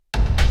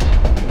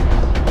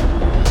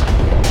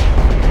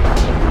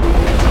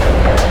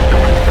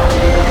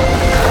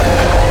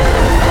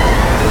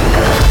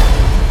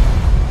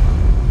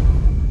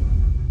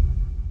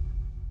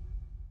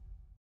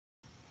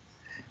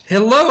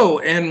Hello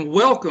and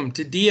welcome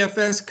to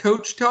DFS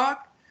Coach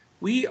Talk.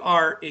 We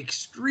are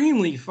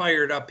extremely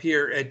fired up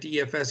here at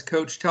DFS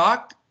Coach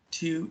Talk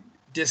to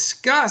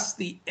discuss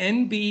the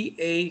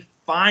NBA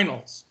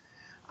Finals.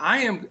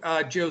 I am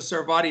Joe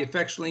Sarvati,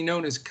 affectionately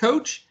known as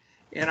Coach,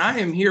 and I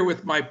am here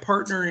with my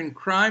partner in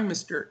crime,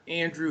 Mr.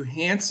 Andrew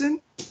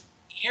Hansen.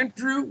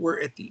 Andrew,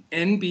 we're at the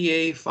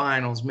NBA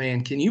Finals,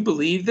 man. Can you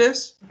believe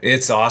this?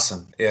 It's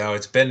awesome.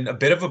 It's been a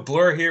bit of a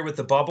blur here with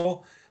the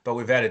bubble, but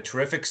we've had a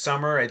terrific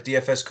summer at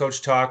DFS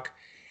Coach Talk.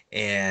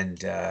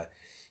 And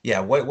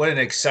what an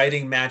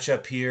exciting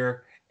matchup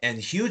here and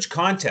huge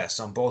contests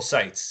on both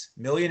sites.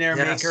 Millionaire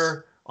Yes.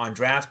 Maker on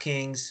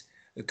DraftKings,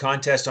 the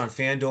contest on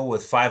FanDuel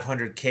with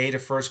 500K to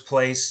first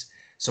place.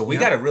 So we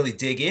got Yep. to really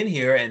dig in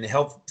here and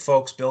help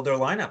folks build their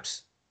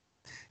lineups.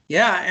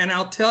 Yeah, and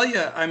I'll tell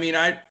you, I mean,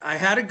 I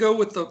had to go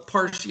with the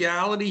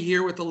partiality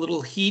here with a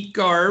little Heat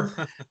garb.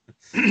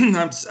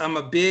 I'm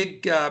a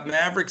big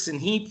Mavericks and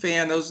Heat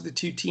fan. Those are the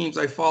two teams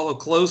I follow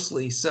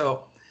closely.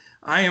 So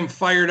I am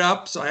fired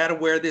up. So I had to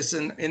wear this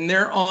in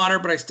their honor,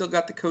 but I still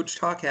got the Coach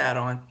Talk hat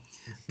on.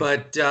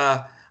 But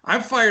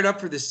I'm fired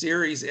up for the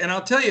series, and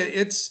I'll tell you,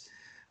 it's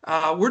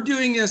we're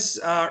doing this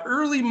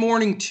early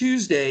morning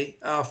Tuesday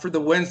for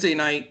the Wednesday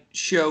night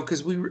show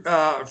because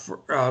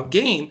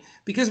game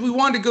because we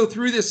wanted to go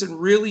through this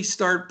and really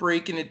start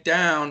breaking it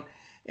down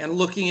and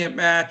looking at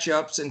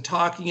matchups and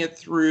talking it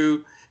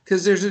through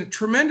because there's a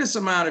tremendous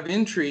amount of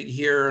intrigue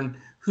here and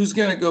who's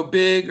going to go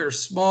big or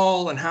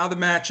small and how the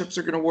matchups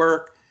are going to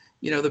work.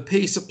 You know, the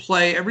pace of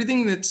play,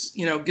 everything that's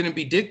going to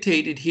be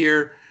dictated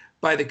here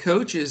by the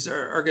coaches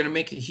are going to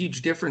make a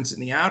huge difference in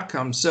the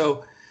outcome.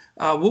 So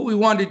what we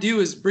want to do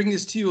is bring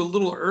this to you a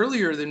little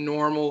earlier than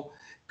normal,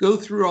 go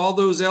through all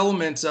those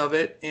elements of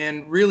it,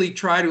 and really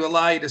try to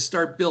allow you to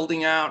start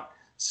building out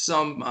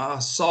some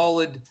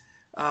solid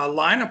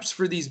lineups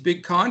for these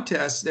big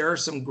contests. There are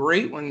some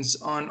great ones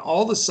on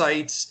all the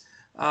sites,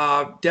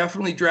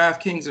 definitely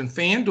DraftKings and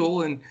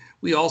FanDuel, and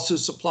we also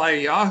supply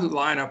a Yahoo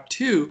lineup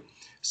too.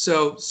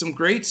 So some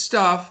great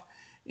stuff.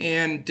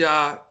 And,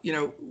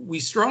 we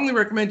strongly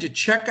recommend you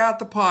check out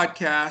the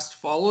podcast,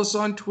 follow us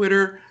on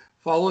Twitter,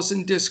 follow us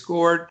in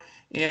Discord,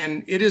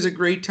 and it is a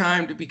great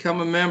time to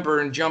become a member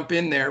and jump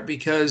in there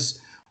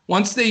because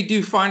once they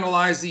do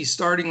finalize these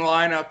starting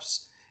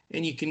lineups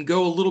and you can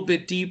go a little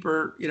bit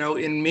deeper,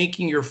 in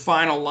making your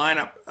final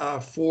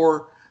lineup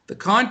for the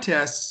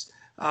contests,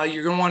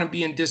 you're going to want to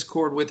be in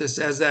Discord with us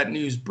as that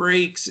news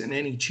breaks and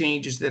any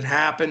changes that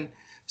happen.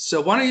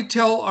 So why don't you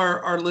tell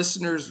our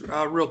listeners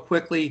real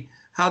quickly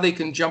how they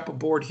can jump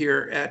aboard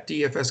here at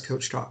DFS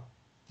Coach Talk?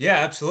 Yeah,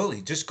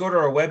 absolutely. Just go to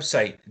our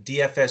website,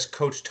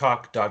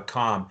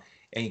 dfscoachtalk.com,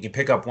 and you can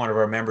pick up one of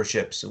our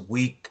memberships, a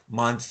week,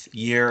 month,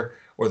 year,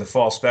 or the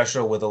fall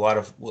special with a lot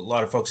of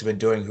folks have been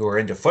doing who are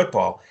into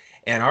football.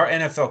 And our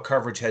NFL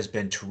coverage has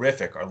been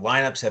terrific. Our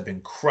lineups have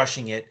been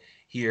crushing it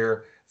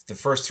here the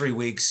first 3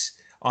 weeks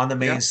on the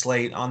main Yeah.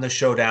 slate, on the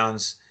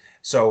showdowns.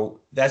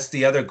 So that's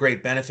the other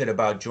great benefit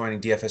about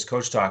joining DFS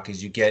Coach Talk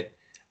is you get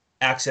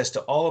access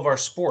to all of our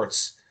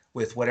sports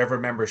with whatever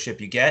membership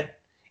you get.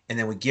 And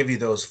then we give you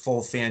those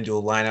full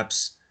FanDuel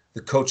lineups,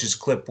 the coach's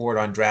clipboard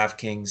on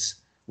DraftKings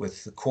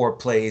with the core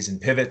plays and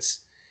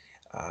pivots.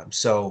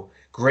 So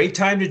great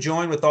time to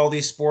join with all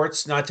these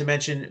sports, not to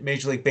mention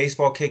Major League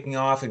Baseball kicking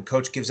off and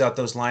coach gives out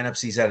those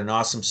lineups. He's had an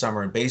awesome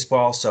summer in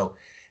baseball. So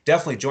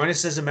definitely join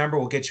us as a member.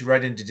 We'll get you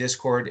right into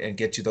Discord and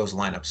get you those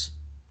lineups.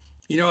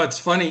 It's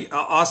funny,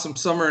 awesome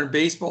summer in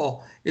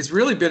baseball. It's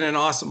really been an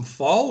awesome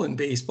fall in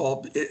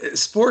baseball.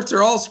 Sports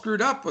are all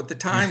screwed up with the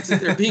times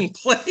that they're being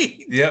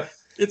played. Yep.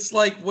 It's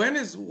like, when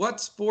is what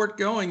sport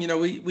going?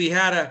 We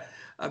had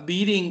a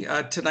meeting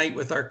tonight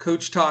with our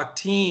Coach Talk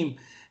team,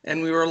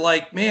 and we were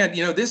like, man,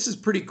 this is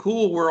pretty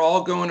cool. We're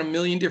all going a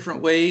million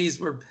different ways.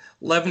 We're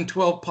 11,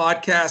 12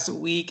 podcasts a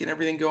week and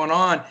everything going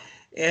on.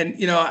 And,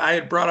 I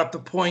had brought up the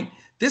point,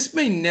 this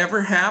may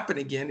never happen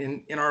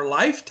again in our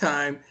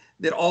lifetime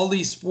that all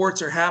these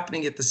sports are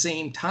happening at the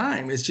same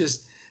time. It's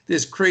just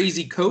this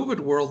crazy COVID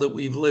world that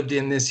we've lived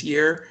in this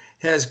year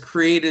has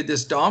created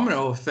this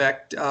domino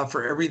effect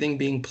for everything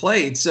being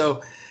played.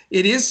 So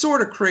it is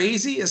sort of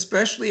crazy,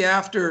 especially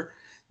after,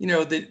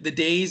 the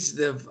days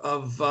of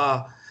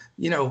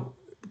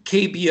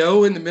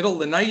KBO in the middle of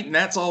the night, and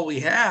that's all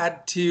we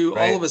had, to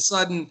all of Right. a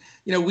sudden,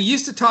 we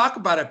used to talk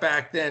about it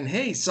back then.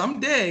 Hey,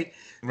 someday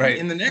Right.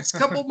 in the next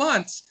couple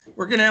months,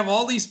 we're going to have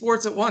all these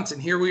sports at once.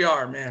 And here we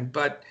are, man.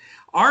 But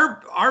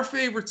our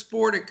favorite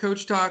sport at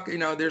Coach Talk,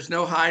 there's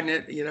no hiding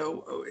it.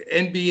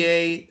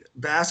 NBA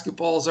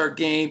basketball is our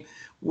game.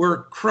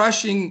 We're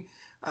crushing.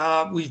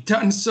 We've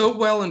done so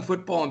well in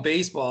football and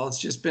baseball. It's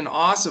just been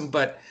awesome.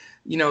 But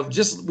we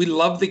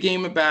love the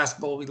game of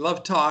basketball. We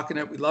love talking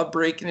it. We love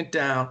breaking it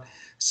down.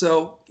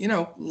 So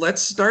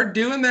let's start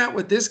doing that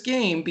with this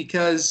game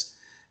because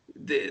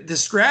the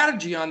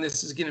strategy on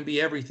this is going to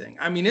be everything.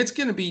 I mean, it's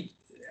going to be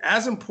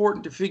as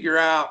important to figure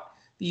out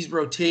these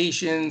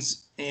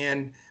rotations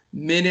and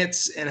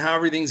minutes and how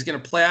everything's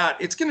going to play out.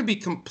 It's going to be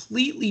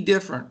completely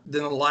different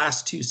than the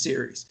last two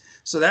series.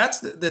 So that's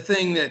the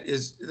thing that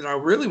I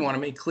really want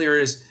to make clear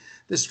is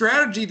the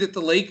strategy that the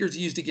Lakers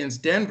used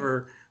against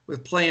Denver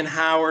with playing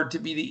Howard to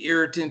be the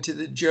irritant to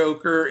the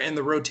Joker and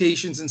the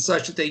rotations and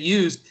such that they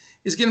used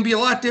is going to be a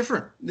lot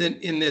different than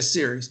in this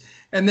series.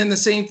 And then the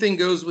same thing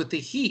goes with the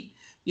Heat.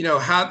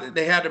 How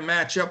they had to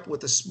match up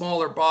with a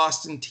smaller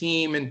Boston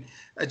team, and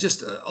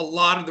just a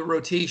lot of the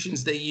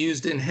rotations they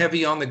used in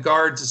heavy on the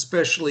guards,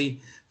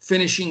 especially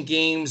finishing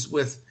games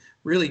with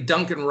really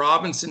Duncan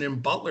Robinson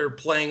and Butler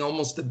playing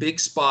almost the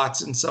big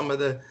spots in some of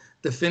the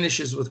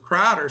finishes with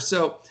Crowder.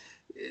 So,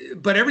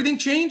 but everything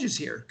changes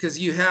here because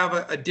you have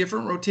a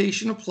different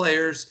rotation of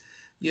players.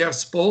 You have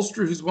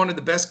Spoelstra, who's one of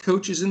the best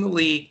coaches in the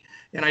league,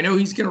 and I know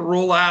he's going to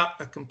roll out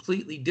a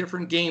completely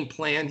different game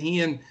plan.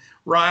 He and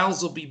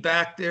Riles will be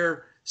back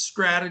there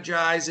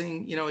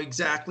strategizing,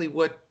 exactly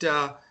what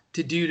to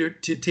do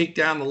to take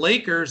down the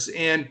Lakers.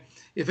 And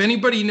if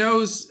anybody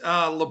knows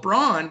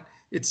LeBron,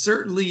 it's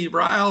certainly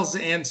Riles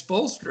and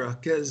Spoelstra,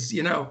 because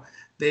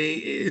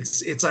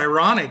it's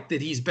ironic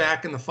that he's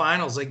back in the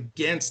finals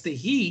against the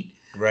Heat,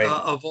 right,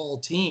 of all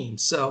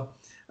teams. So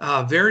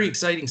very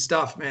exciting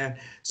stuff, man.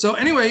 So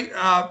anyway,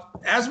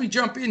 as we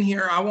jump in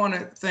here, I want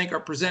to thank our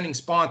presenting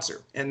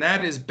sponsor, and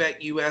that is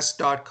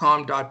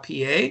betus.com.pa.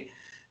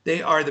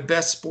 They are the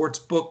best sports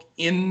book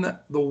in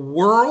the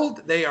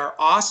world. They are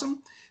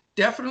awesome.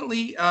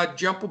 Definitely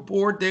jump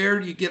aboard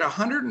there. You get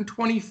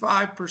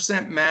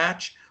 125%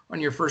 match on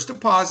your first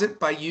deposit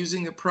by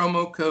using the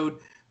promo code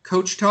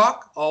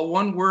CoachTalk, all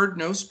one word,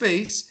 no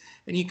space.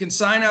 And you can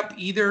sign up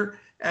either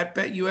at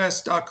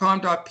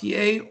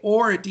betus.com.pa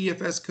or at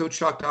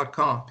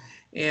dfscoachtalk.com.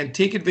 And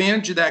take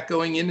advantage of that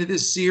going into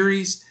this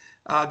series.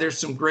 There's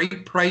some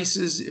great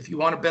prices if you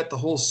want to bet the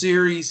whole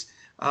series,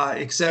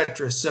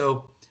 etc.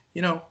 So,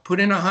 put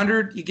in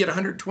 100, you get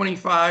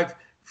 125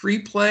 free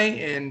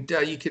play, and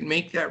you can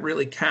make that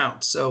really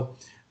count. So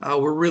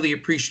we're really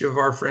appreciative of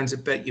our friends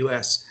at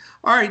BetUS.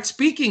 All right,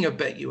 speaking of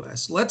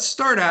BetUS, let's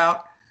start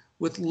out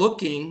with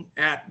looking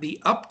at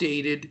the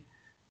updated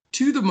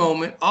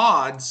to-the-moment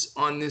odds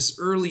on this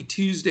early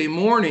Tuesday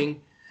morning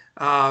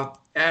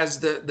as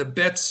the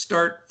bets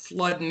start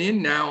flooding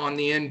in now on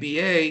the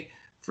NBA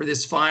for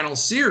this final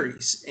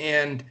series.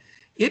 And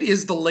it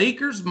is the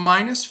Lakers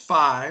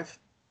 -5.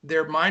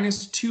 They're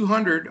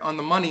 -200 on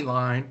the money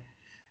line.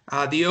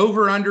 The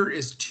over-under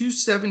is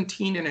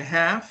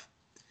 217.5.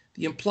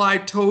 The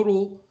implied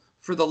total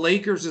for the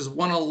Lakers is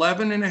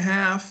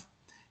 111.5,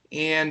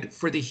 and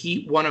for the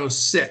Heat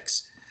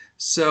 106.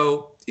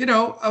 So,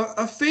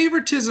 a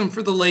favoritism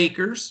for the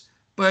Lakers,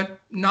 but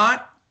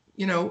not,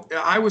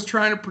 I was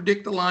trying to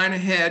predict the line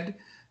ahead,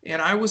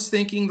 and I was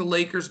thinking the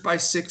Lakers by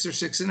 6 or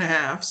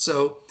 6.5.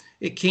 So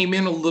it came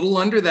in a little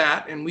under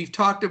that, and we've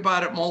talked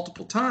about it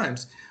multiple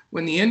times.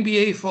 When the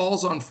NBA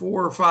falls on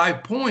 4 or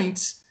 5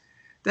 points,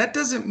 that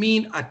doesn't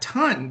mean a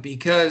ton,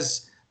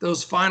 because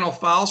those final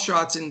foul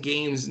shots in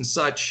games and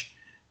such,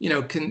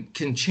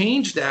 can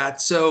change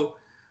that. So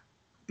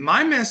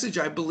my message,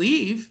 I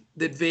believe,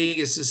 that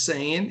Vegas is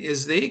saying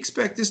is they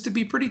expect this to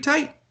be pretty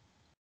tight.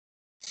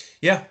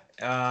 Yeah.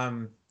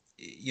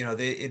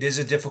 It is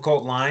a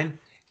difficult line,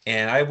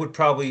 and I would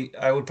probably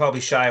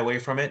shy away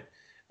from it.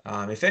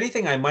 If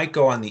anything, I might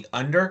go on the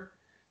under.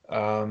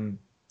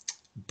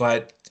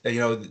 But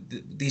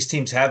these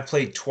teams have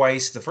played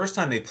twice. The first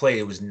time they played,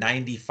 it was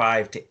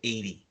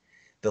 95-80.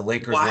 The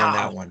Lakers won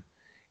that one.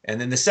 And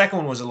then the second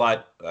one was a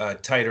lot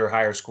tighter,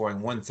 higher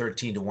scoring,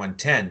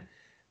 113-110.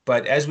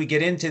 But as we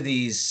get into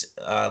these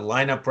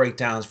lineup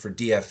breakdowns for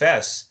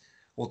DFS,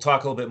 we'll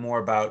talk a little bit more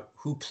about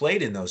who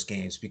played in those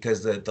games,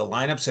 because the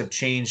lineups have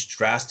changed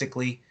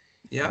drastically.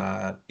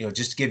 Yeah.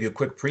 Just to give you a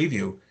quick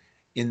preview,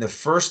 in the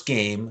first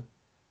game,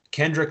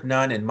 Kendrick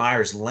Nunn and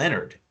Myers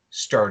Leonard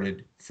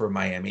started for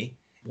Miami.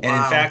 Wow. And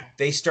in fact,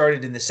 they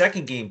started in the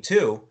second game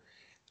too.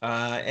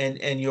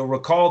 And you'll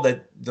recall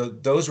that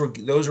those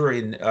were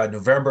in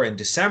November and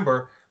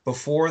December,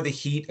 before the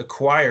Heat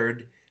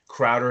acquired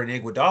Crowder and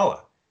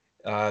Iguodala.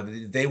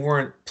 They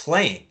weren't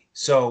playing.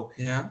 So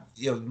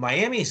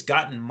Miami's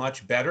gotten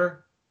much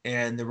better,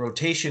 and the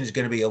rotation is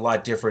going to be a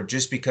lot different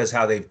just because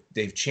how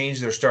they've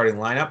changed their starting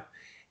lineup,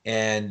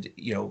 and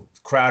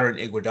Crowder and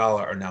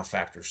Iguodala are now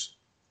factors.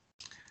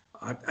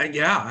 I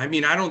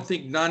don't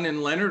think Nunn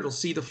and Leonard will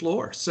see the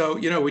floor. So,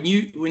 when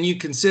you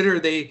consider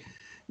they,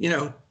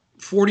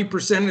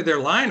 40% of their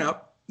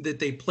lineup that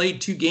they played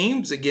 2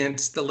 games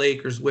against the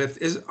Lakers with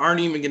aren't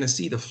even going to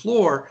see the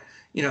floor,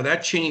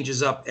 that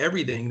changes up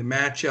everything, the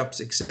matchups,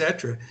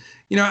 etc.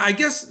 I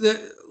guess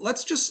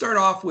let's just start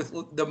off with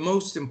the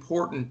most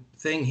important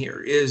thing here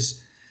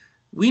is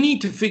we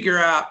need to figure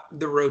out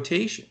the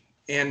rotation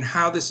and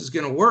how this is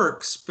going to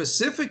work,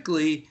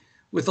 specifically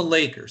with the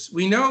Lakers.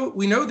 We know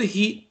the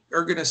Heat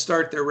are going to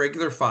start their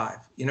regular 5.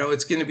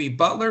 It's going to be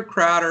Butler,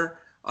 Crowder,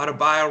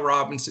 Adebayo,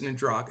 Robinson, and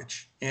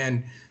Dragic.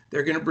 And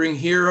they're going to bring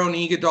Hero and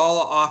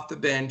Iguodala off the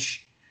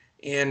bench,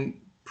 and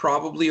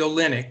probably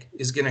Olynyk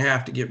is going to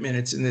have to get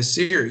minutes in this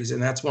series.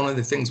 And that's one of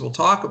the things we'll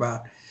talk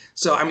about.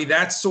 So,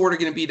 that's sort of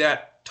going to be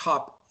that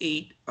top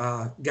 8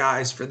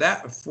 guys for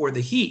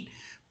the Heat.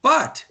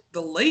 But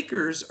the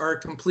Lakers are a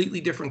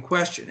completely different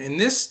question. And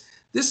this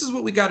this is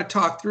what we got to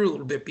talk through a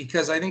little bit,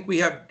 because I think we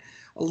have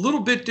a little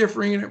bit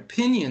differing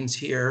opinions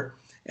here.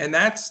 And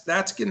that's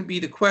going to be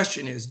the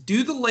question is,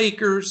 do the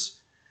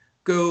Lakers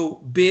go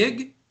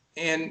big?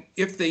 And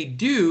if they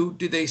do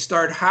they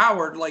start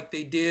Howard like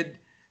they did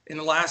in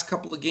the last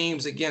couple of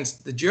games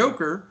against the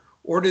Joker?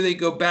 Or do they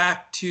go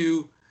back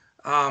to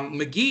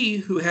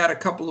McGee, who had a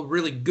couple of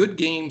really good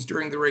games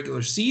during the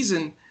regular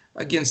season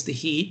against the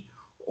Heat?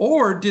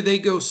 Or do they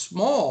go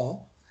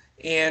small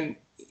and,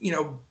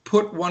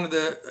 put one of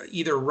the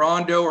either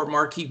Rondo or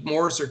Markieff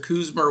Morris or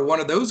Kuzma or one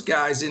of those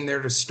guys in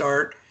there to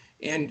start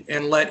and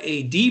let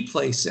AD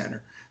play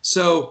center?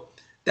 So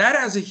that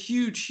has a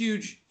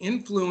huge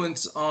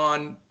influence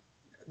on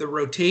the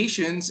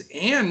rotations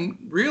and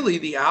really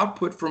the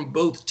output from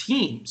both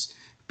teams.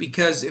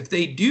 Because if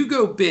they do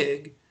go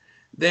big,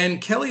 then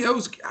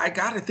I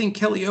got to think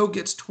Kelly O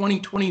gets 20,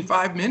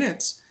 25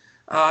 minutes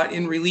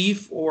in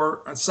relief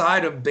or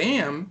aside of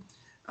Bam.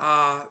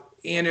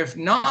 And if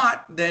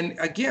not, then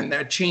again,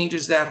 that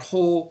changes that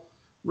whole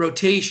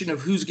rotation of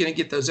who's going to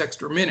get those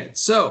extra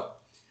minutes. So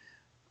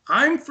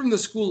I'm from the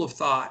school of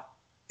thought.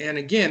 And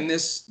again,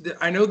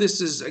 I know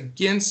this is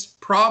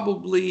against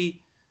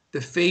probably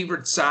the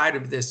favorite side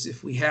of this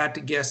if we had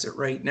to guess it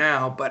right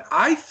now, but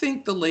I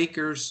think the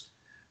Lakers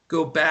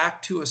go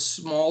back to a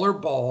smaller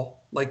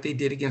ball like they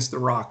did against the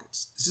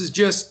Rockets. This is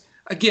just,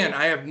 again,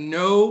 I have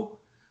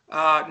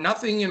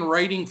nothing in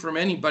writing from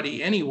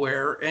anybody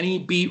anywhere, any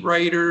beat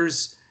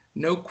writers,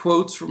 no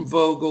quotes from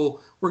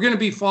Vogel. We're going to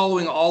be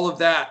following all of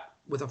that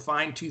with a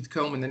fine-tooth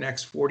comb in the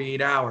next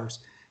 48 hours,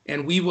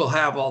 and we will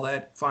have all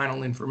that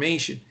final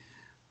information.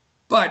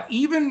 But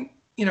even,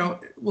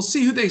 we'll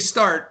see who they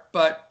start,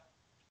 but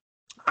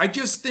I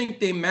just think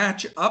they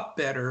match up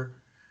better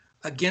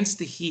against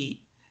the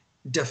Heat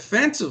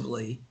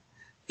defensively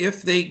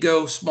if they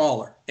go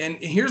smaller. And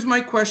here's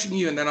my question to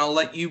you, and then I'll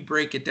let you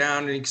break it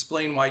down and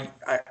explain why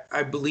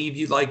I believe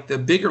you like the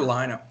bigger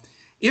lineup.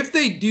 If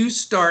they do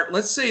start,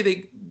 let's say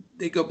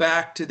they go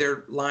back to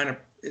their lineup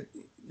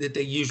that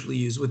they usually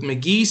use with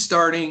McGee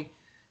starting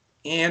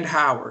and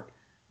Howard.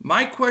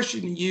 My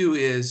question to you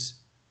is,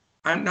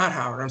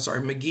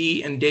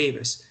 McGee and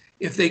Davis.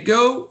 If they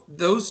go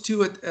those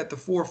two at the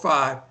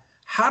 4-5,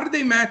 how do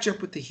they match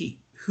up with the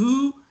Heat?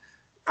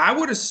 I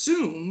would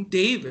assume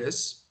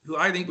Davis, who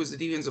I think was the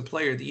defensive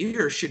player of the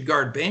year, should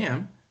guard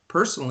Bam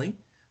personally.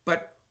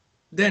 But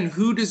then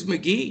who does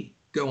McGee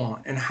go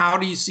on? And how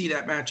do you see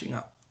that matching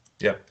up?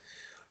 Yeah.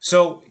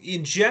 So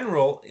in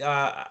general,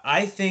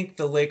 I think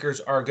the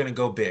Lakers are going to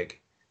go big.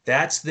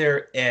 That's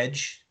their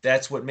edge.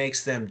 That's what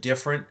makes them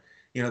different.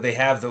 They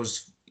have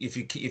those, if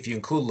you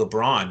include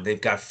LeBron,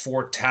 they've got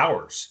 4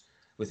 towers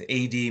with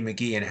AD,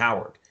 McGee, and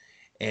Howard.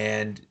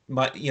 And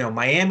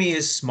Miami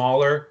is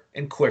smaller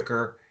and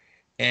quicker,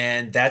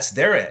 and that's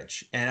their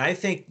edge. And I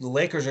think the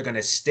Lakers are going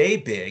to stay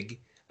big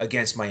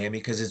against Miami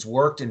because it's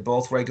worked in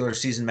both regular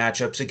season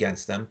matchups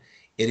against them.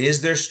 It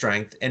is their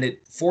strength, and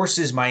it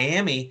forces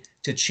Miami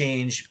to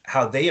change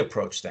how they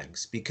approach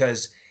things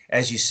because,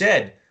 as you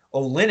said,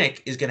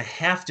 Olynyk is going to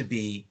have to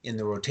be in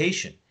the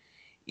rotation.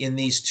 In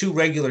these 2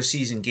 regular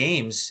season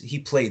games, he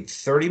played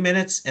 30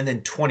 minutes and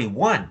then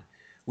 21,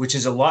 which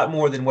is a lot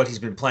more than what he's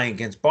been playing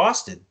against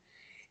Boston.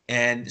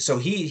 And so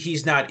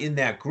he's not in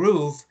that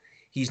groove.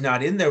 He's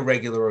not in their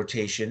regular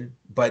rotation.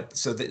 But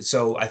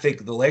so I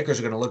think the Lakers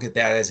are going to look at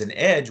that as an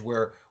edge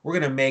where we're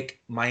going to make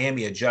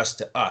Miami adjust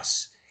to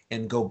us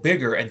and go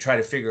bigger and try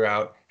to figure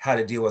out how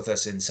to deal with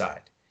us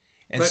inside.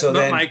 And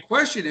but my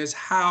question is,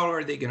 how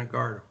are they going to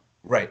guard him?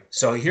 Right.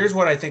 So here's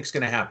what I think is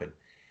going to happen.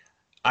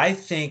 I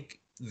think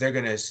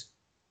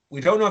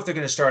we don't know if they're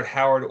going to start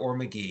Howard or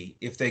McGee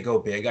if they go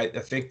big. I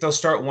think they'll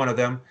start one of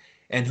them.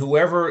 And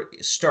whoever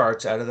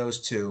starts out of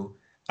those 2,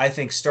 I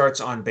think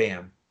starts on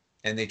Bam.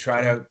 And they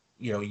try to,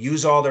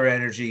 use all their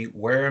energy,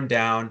 wear him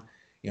down.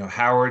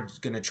 Howard's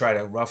going to try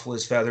to ruffle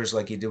his feathers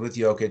like he did with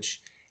Jokic.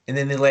 And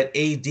then they let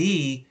AD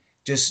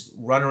just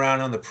run around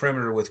on the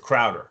perimeter with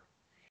Crowder.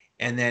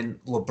 And then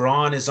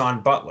LeBron is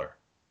on Butler.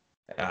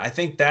 I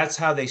think that's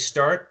how they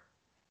start.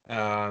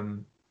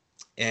 And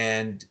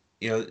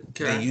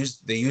they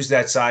use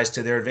that size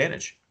to their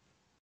advantage.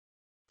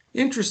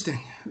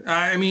 Interesting.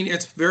 I mean,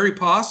 it's very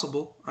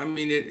possible. I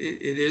mean,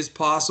 it is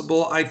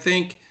possible. I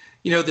think,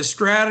 the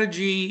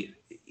strategy,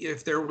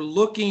 if they're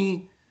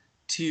looking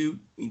to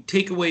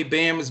take away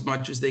Bam as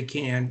much as they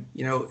can,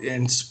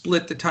 and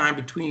split the time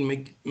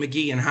between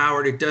McGee and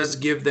Howard, it does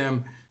give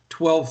them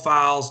 12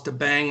 fouls to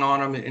bang on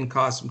them and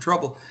cause some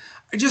trouble.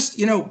 I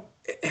just,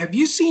 have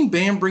you seen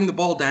Bam bring the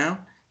ball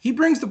down? He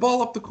brings the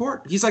ball up the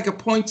court. He's like a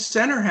point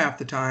center half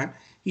the time.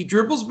 He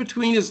dribbles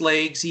between his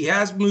legs. He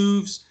has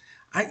moves.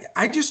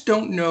 I just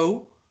don't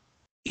know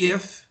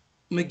if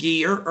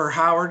McGee or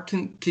Howard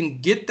can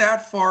get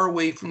that far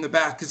away from the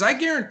basket. Because I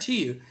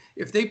guarantee you,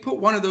 if they put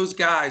one of those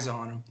guys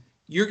on him,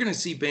 you're going to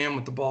see Bam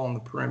with the ball on the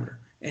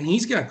perimeter. And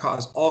he's going to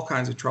cause all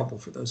kinds of trouble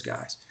for those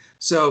guys.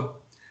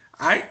 So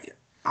I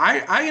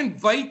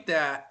invite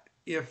that.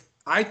 If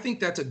I think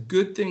that's a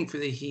good thing for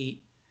the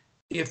Heat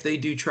if they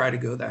do try to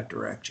go that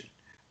direction.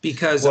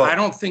 because I Well,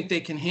 don't think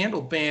they can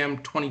handle Bam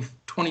 20,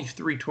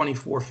 23,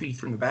 24 feet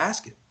from the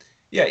basket.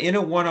 yeah, in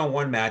a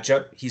one-on-one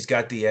matchup, he's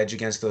got the edge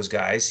against those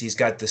guys. He's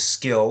got the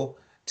skill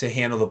to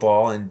handle the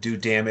ball and do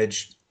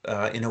damage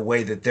in a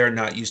way that they're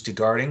not used to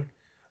guarding.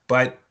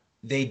 But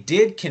they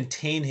did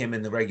contain him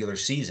in the regular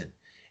season.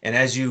 And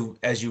as you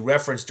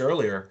referenced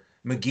earlier,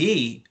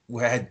 McGee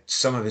had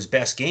some of his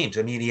best games.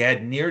 I mean, he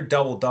had near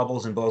double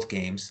doubles in both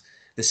games.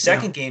 The Yeah.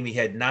 second game, he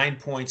had 9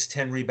 points,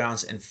 10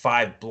 rebounds, and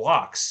 5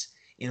 blocks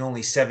in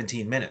only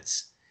 17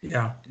 minutes.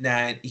 Yeah.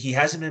 Now he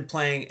hasn't been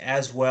playing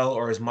as well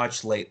or as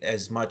much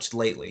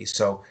lately,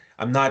 so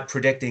I'm not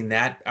predicting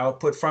that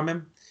output from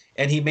him.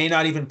 And he may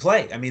not even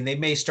play. I mean, they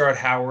may start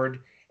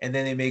Howard, and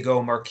then they may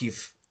go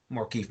Markieff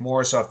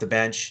Morris off the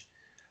bench.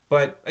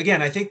 But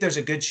again, I think there's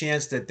a good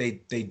chance that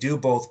they do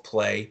both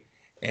play,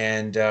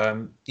 and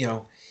the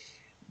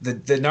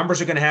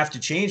numbers are going to have to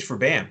change for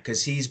Bam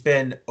because he's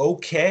been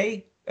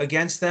okay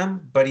against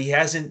them, but he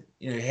hasn't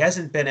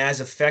been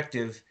as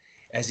effective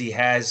as he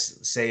has,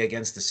 say,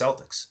 against the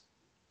Celtics.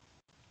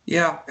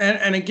 Yeah,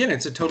 and again,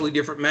 it's a totally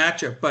different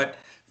matchup. But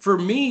for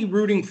me,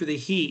 rooting for the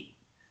Heat,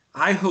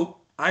 I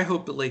hope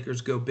the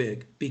Lakers go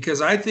big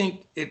because I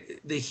think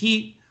the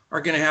Heat are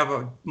going to have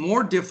a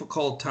more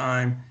difficult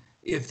time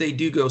if they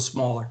do go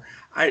smaller.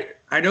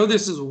 I know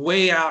this is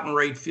way out in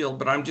right field,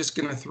 but I'm just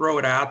going to throw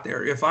it out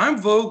there. If I'm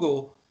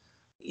Vogel,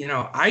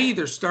 I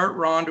either start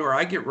Rondo or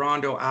I get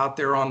Rondo out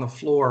there on the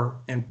floor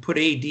and put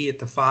AD at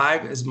the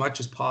 5 as much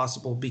as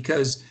possible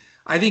because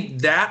I think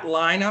that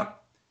lineup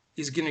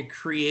is going to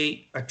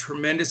create a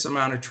tremendous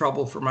amount of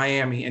trouble for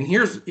Miami. And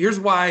here's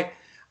why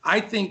I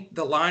think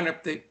the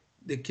lineup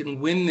that can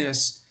win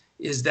this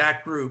is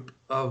that group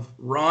of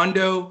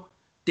Rondo,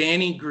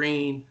 Danny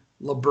Green,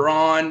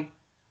 LeBron,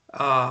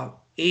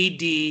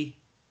 AD,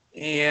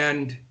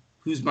 and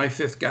who's my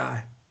fifth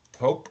guy?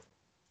 Pope.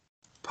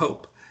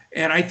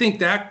 And I think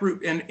that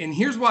group, and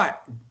here's why,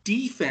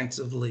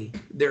 defensively,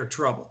 they're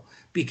trouble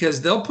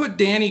because they'll put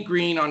Danny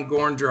Green on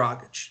Goran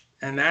Dragic.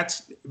 And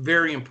that's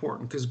very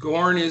important because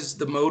Goran is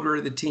the motor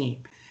of the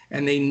team,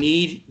 and they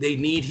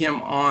need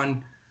him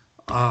on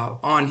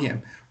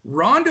him.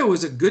 Rondo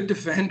is a good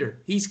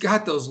defender. He's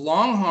got those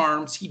long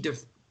arms. He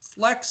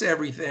deflects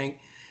everything,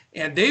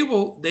 and they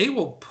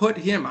will put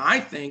him.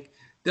 I think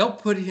they'll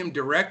put him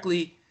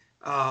directly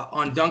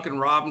on Duncan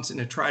Robinson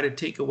to try to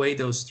take away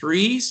those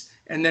threes.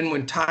 And then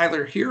when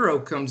Tyler Hero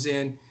comes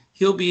in,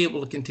 he'll be able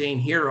to contain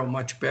Hero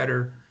much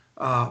better.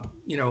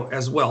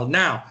 As well.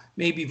 Now,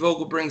 maybe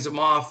Vogel brings him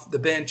off the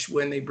bench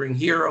when they bring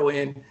Hero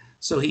in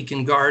so he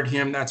can guard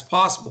him. That's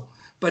possible.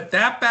 But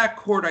that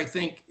backcourt, I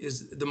think,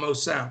 is the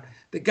most sound.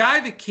 The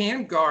guy that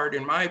can guard,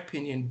 in my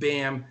opinion,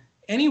 Bam,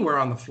 anywhere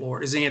on the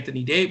floor is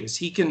Anthony Davis.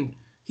 He can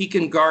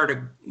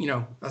guard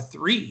a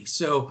 3.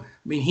 So, I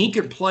mean, he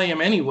could play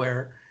him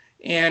anywhere.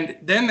 And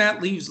then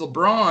that leaves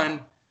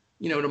LeBron,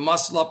 to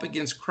muscle up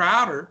against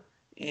Crowder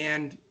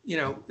and,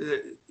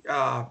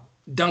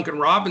 Duncan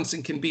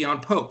Robinson can be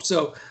on Pope.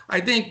 So I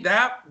think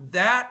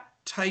that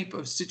type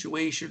of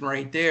situation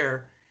right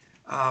there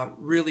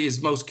really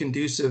is most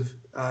conducive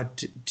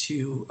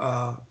to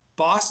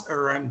Boston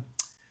or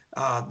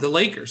the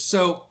Lakers.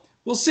 So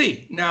we'll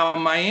see. Now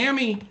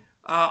Miami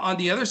on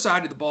the other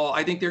side of the ball,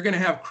 I think they're going to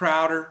have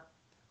Crowder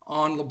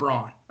on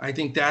LeBron. I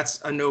think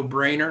that's a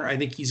no-brainer. I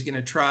think he's going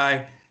to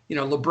try.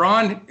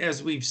 LeBron,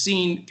 as we've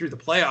seen through the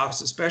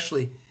playoffs,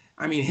 especially.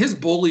 I mean, his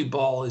bully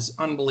ball is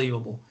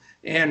unbelievable.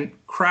 And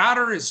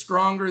Crowder is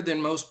stronger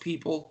than most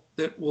people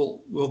that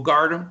will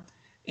guard him,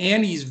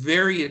 and he's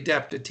very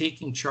adept at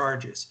taking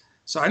charges.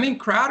 So I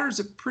think Crowder's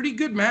a pretty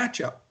good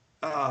matchup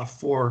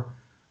for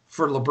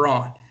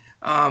LeBron.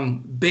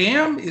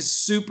 Bam is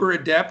super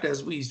adept,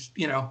 as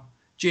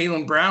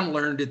Jaylen Brown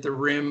learned at the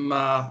rim,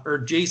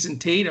 or Jason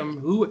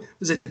Tatum. Who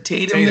was it?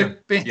 Tatum.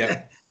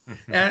 Yep.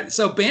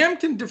 So Bam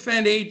can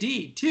defend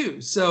AD too.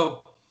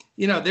 So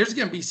there's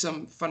going to be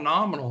some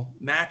phenomenal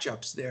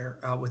matchups there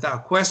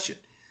without question.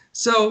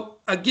 So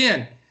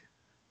again,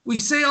 we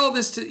say all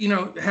this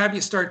to, have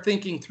you start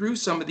thinking through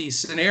some of these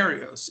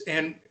scenarios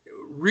and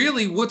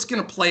really what's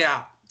going to play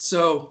out.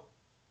 So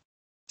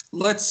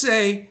let's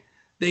say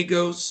they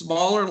go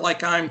smaller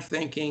like I'm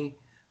thinking.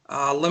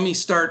 Let me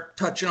start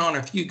touching on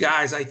a few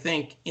guys I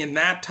think in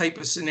that type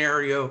of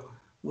scenario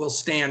will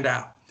stand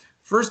out.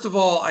 First of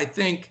all, I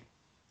think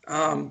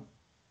Goran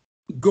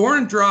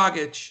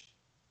Dragic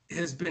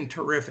has been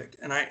terrific,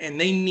 and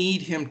they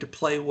need him to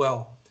play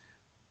well.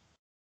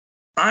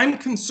 I'm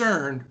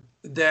concerned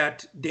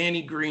that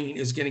Danny Green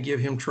is going to give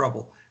him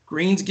trouble.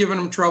 Green's given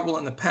him trouble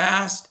in the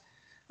past.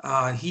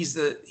 He's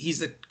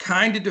the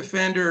kind of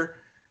defender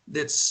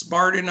that's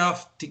smart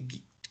enough to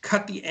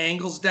cut the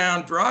angles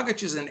down.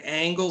 Dragic is an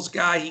angles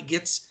guy. He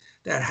gets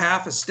that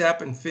half a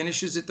step and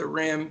finishes at the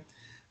rim.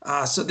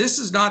 So this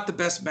is not the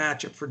best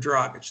matchup for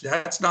Dragic.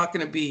 That's not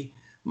going to be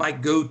my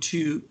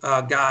go-to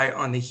guy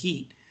on the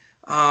Heat.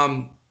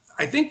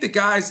 I think the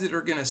guys that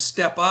are going to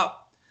step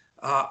up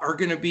are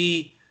going to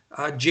be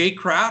Jay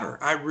Crowder.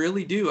 I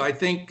really do. I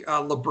think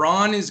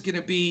LeBron is going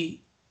to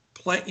be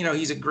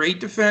he's a great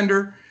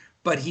defender,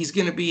 but he's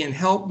going to be in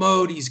help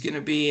mode. He's going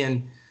to be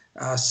in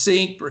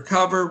sync,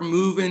 recover,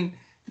 moving.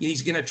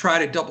 He's going to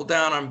try to double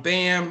down on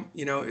Bam.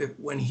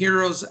 When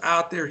Hero's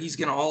out there, he's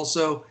going to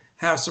also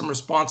have some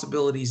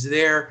responsibilities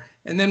there.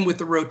 And then with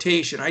the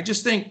rotation, I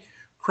just think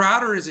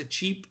Crowder is a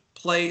cheap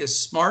play, is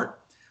smart.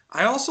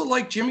 I also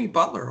like Jimmy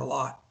Butler a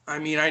lot. I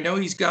mean, I know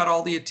he's got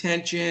all the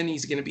attention.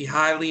 He's going to be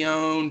highly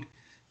owned.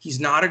 He's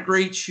not a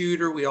great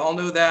shooter. We all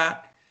know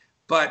that.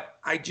 But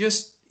I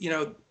just,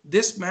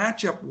 this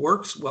matchup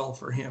works well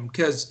for him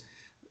because,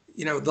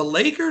 the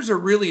Lakers are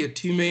really a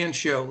two-man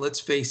show. Let's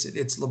face it.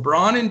 It's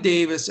LeBron and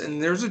Davis,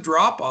 and there's a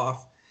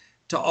drop-off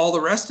to all the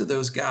rest of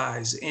those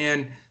guys.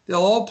 And they'll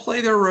all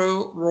play their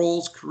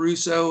roles,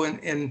 Caruso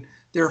and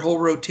their whole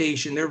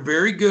rotation. They're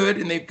very good,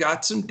 and they've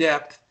got some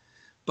depth.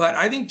 But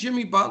I think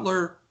Jimmy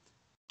Butler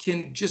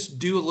can just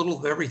do a little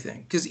of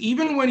everything. Because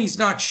even when he's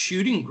not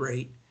shooting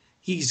great,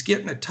 he's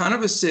getting a ton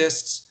of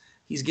assists.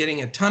 He's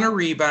getting a ton of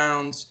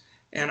rebounds.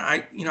 And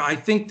I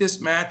think this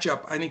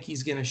matchup, I think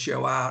he's going to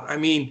show out. I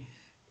mean,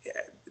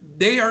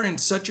 they are in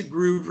such a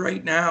groove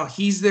right now.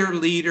 He's their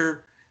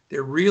leader.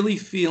 They're really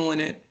feeling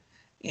it.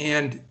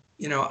 And,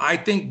 I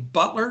think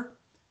Butler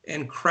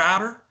and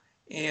Crowder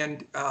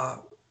and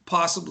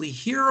possibly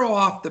Hero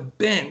off the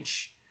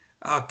bench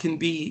can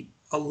be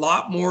a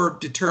lot more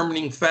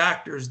determining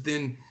factors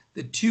than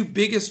the two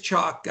biggest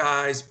chalk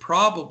guys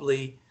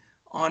probably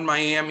on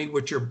Miami,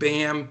 which are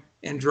Bam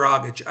and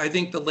Dragic. I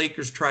think the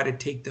Lakers try to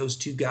take those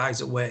two guys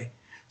away.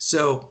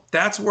 So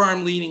that's where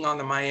I'm leaning on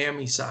the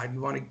Miami side.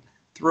 You want to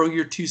throw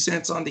your 2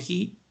 cents on the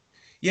Heat?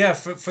 Yeah,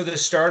 for the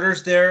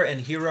starters there and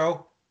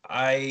Hero,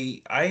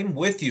 I'm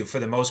with you for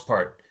the most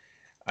part.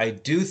 I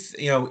do,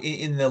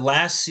 in the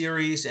last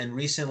series and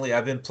recently,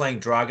 I've been playing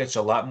Dragic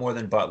a lot more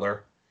than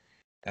Butler.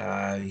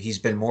 He's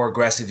been more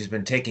aggressive. He's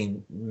been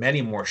taking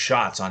many more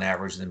shots on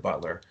average than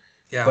Butler.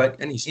 Yeah, but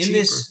and he's in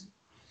cheaper.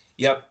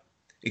 Yep,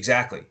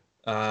 exactly.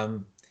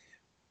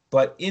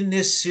 But in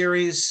this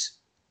series,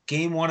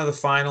 game one of the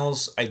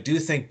finals, I do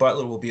think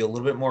Butler will be a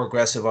little bit more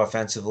aggressive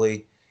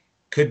offensively.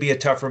 Could be a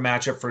tougher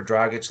matchup for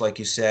Dragic, like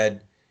you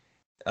said.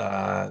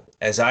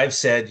 As I've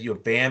said,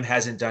 Bam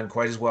hasn't done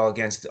quite as well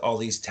against all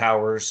these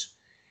towers.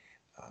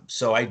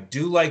 So I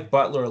do like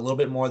Butler a little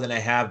bit more than I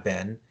have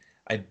been.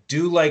 I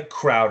do like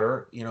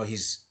Crowder.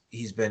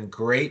 He's been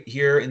great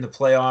here in the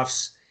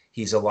playoffs.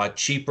 He's a lot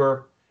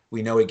cheaper.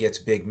 We know he gets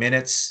big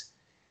minutes.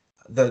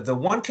 The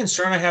one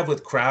concern I have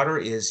with Crowder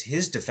is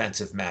his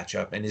defensive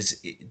matchup and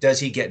does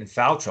he get in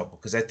foul trouble?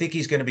 Because I think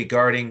he's going to be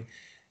guarding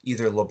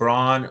either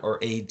LeBron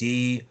or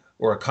AD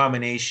or a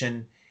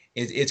combination.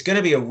 It's going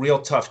to be a real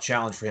tough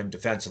challenge for him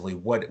defensively,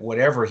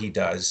 whatever he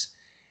does.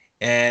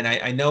 And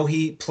I know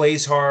he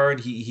plays hard.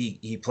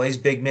 He plays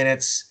big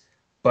minutes,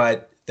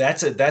 but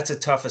that's a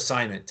tough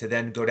assignment to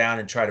then go down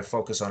and try to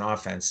focus on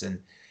offense.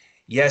 And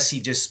yes,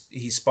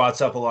 he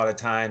spots up a lot of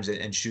times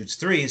and shoots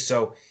threes.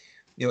 So,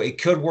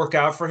 it could work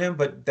out for him,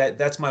 but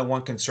that's my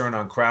one concern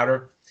on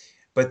Crowder.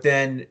 But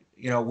then,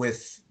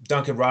 with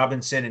Duncan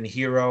Robinson and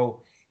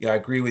Hero, I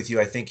agree with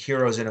you. I think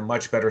Hero's in a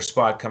much better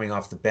spot coming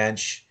off the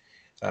bench.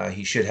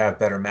 He should have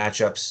better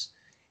matchups.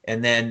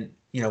 And then,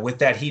 with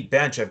that Heat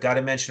bench, I've got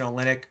to mention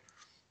Olynyk.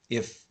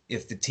 If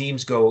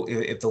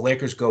the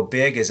Lakers go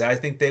big, as I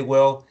think they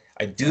will,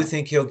 I do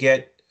think he'll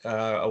get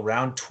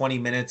around 20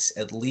 minutes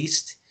at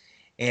least.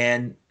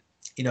 And,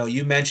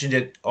 you mentioned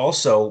it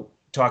also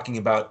talking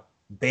about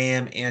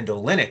Bam and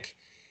Olynyk.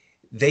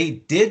 They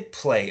did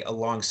play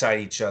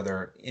alongside each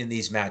other in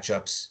these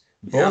matchups,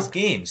 both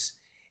games.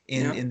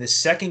 In the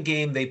second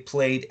game, they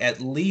played at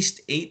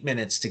least 8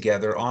 minutes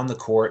together on the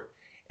court.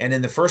 And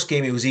in the first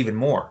game, it was even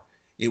more.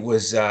 It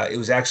was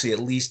actually at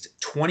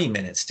least 20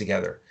 minutes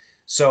together.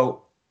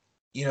 So,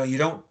 you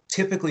don't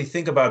typically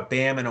think about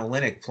Bam and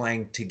Olynyk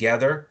playing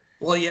together.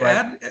 Well,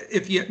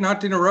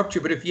 not to interrupt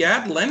you, but if you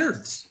add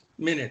Leonard's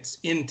minutes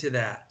into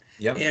that,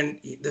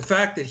 and the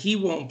fact that he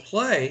won't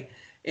play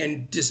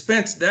and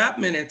dispense that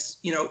minutes,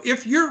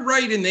 if you're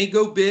right and they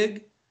go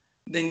big,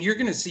 then you're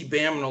going to see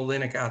Bam and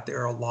Olynyk out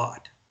there a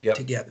lot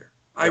together.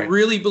 Right. I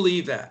really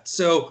believe that.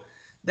 So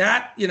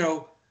that,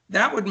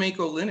 that would make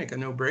Olynyk a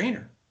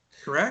no-brainer,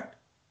 correct?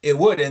 It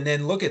would. And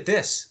then look at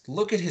this.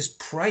 Look at his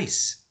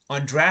price.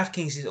 On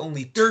DraftKings, he's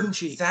only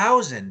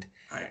 $2,000.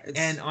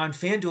 And on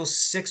FanDuel,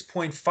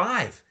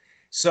 6.5.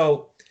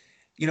 So,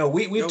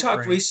 we've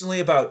talked recently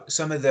about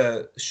some of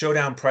the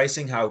showdown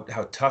pricing, how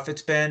tough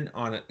it's been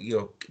on a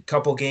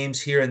couple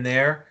games here and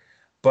there.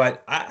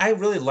 But I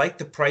really like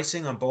the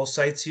pricing on both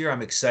sites here.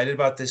 I'm excited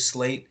about this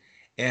slate.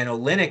 And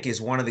Olynyk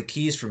is one of the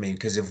keys for me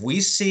because if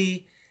we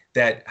see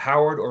that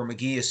Howard or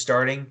McGee is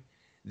starting,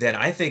 then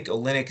I think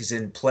Olynyk is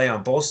in play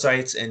on both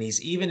sites, and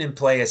he's even in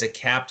play as a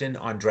captain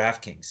on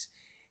DraftKings.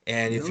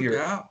 And if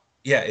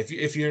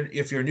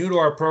you're new to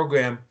our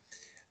program,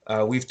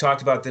 we've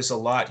talked about this a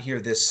lot here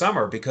this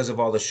summer because of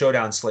all the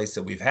showdown slates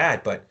that we've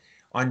had. But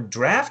on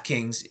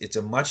DraftKings, it's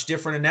a much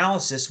different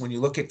analysis when you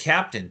look at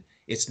captain.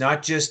 It's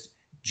not just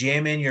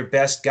jam in your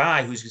best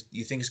guy who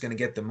you think is going to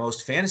get the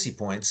most fantasy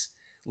points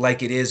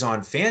like it is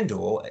on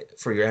FanDuel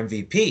for your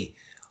MVP.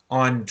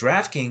 On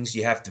DraftKings,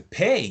 you have to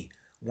pay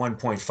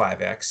 1.5x.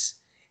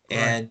 Right.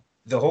 And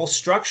the whole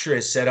structure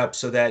is set up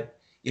so that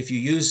if you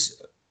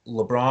use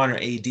LeBron or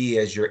AD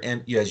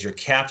as your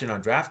captain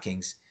on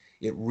DraftKings,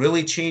 it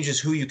really changes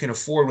who you can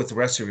afford with the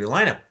rest of your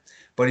lineup.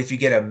 But if you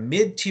get a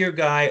mid-tier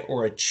guy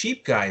or a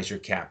cheap guy as your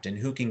captain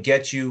who can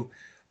get you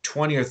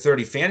 20 or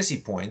 30 fantasy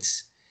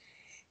points,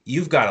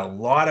 you've got a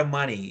lot of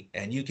money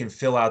and you can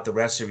fill out the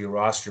rest of your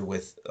roster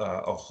with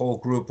a whole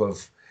group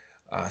of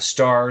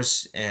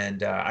stars.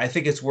 And I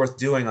think it's worth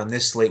doing on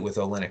this slate with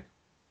Olynyk.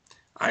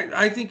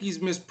 I think he's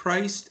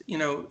mispriced.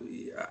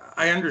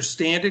 I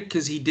understand it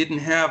because he didn't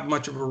have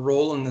much of a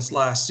role in this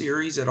last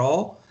series at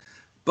all.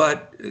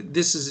 But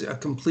this is a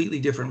completely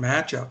different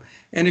matchup.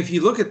 And if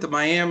you look at the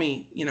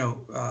Miami,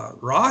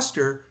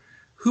 roster,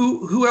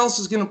 who else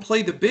is going to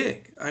play the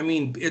big? I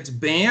mean, it's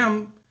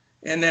Bam,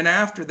 and then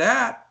after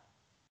that,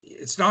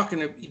 it's not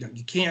going to.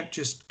 You can't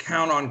just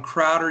count on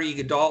Crowder,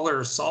 Iguodala,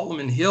 or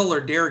Solomon Hill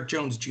or Derrick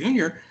Jones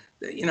Jr.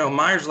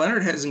 Myers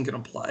Leonard isn't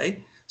going to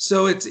play.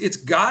 So it's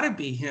got to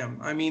be him.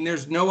 I mean,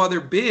 there's no other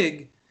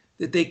big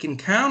that they can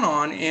count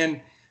on.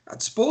 And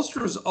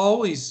Spoelstra has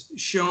always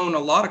shown a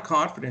lot of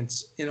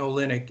confidence in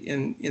Olynyk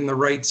in the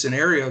right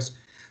scenarios.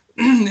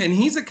 And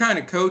he's the kind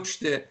of coach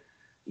that,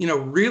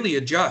 really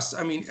adjusts.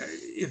 I mean,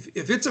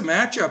 if it's a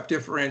matchup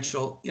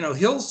differential,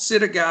 he'll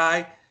sit a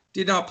guy,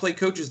 did not play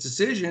coach's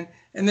decision,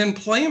 and then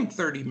play him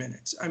 30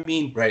 minutes. I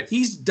mean, right.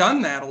 He's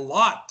done that a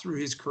lot through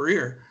his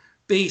career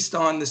based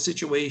on the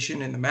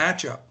situation and the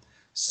matchup.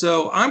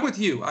 So I'm with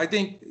you. I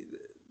think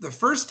the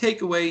first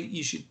takeaway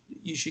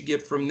you should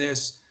get from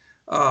this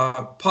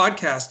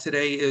podcast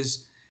today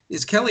is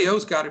Kelly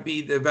O's got to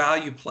be the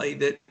value play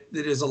that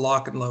is a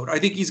lock and load. I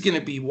think he's going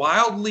to be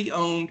wildly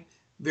owned,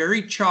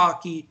 very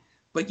chalky,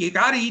 but you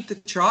got to eat the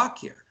chalk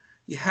here.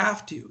 You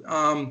have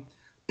to.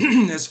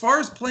 As far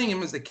as playing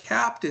him as the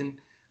captain,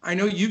 I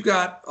know you've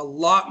got a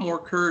lot more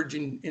courage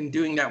in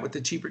doing that with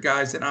the cheaper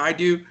guys than I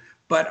do.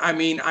 But I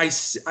mean, I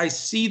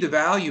see the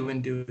value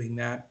in doing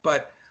that.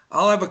 But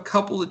I'll have a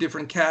couple of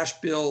different cash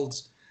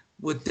builds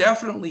with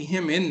definitely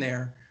him in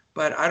there.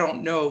 But I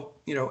don't know,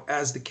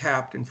 as the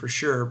captain for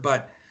sure.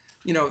 But,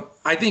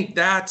 I think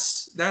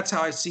that's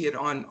how I see it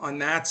on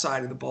that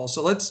side of the ball.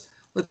 So let's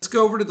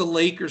go over to the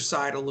Lakers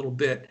side a little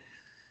bit.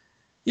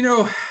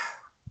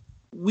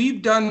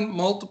 We've done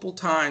multiple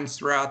times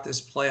throughout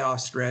this playoff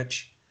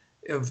stretch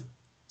of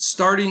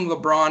starting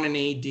LeBron and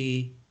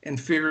AD and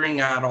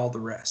figuring out all the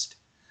rest.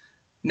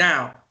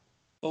 Now,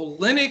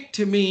 Olynyk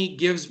to me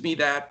gives me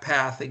that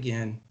path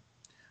again.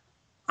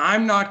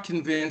 I'm not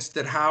convinced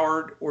that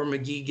Howard or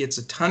McGee gets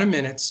a ton of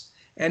minutes.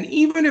 And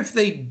even if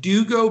they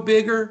do go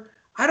bigger,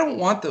 I don't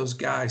want those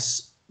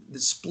guys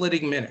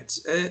splitting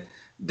minutes.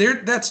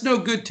 That's no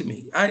good to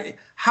me.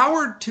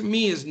 Howard, to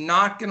me, is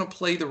not going to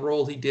play the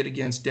role he did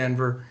against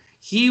Denver.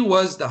 He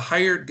was the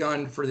hired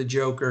gun for the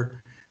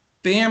Joker.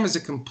 Bam is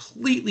a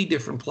completely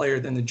different player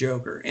than the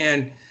Joker.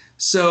 And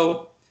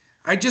so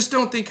I just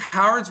don't think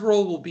Howard's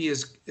role will be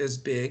as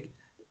big.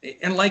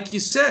 And like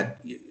you said,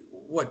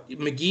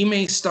 McGee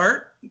may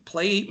start,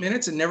 play 8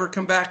 minutes, and never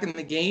come back in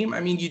the game. I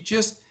mean,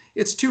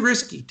 it's too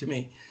risky to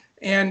me.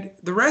 And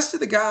the rest of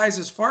the guys,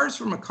 as far as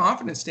from a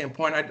confidence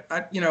standpoint,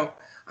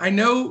 I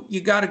know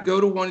you got to go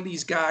to one of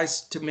these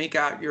guys to make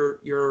out your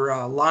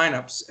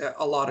lineups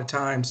a lot of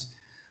times.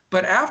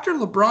 But after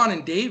LeBron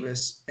and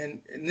Davis,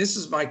 and this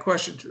is my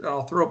question,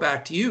 I'll throw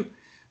back to you.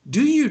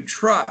 Do you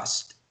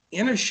trust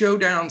in a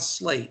showdown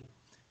slate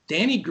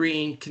Danny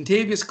Green,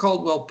 Kentavious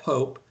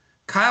Caldwell-Pope,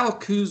 Kyle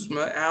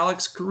Kuzma,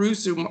 Alex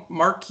Caruso,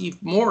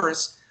 Markieff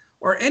Morris,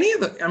 or any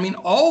of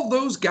all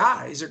those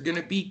guys are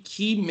going to be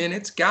key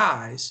minutes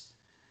guys.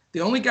 The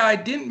only guy I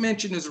didn't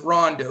mention is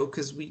Rondo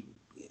because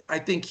I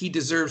think he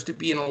deserves to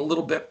be in a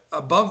little bit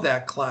above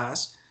that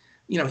class.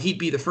 He'd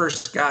be the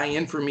first guy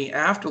in for me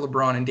after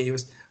LeBron and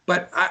Davis.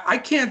 But I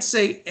can't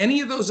say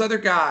any of those other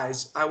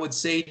guys, I would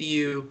say to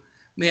you,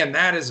 man,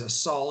 that is a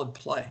solid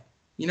play.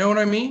 You know what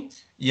I mean?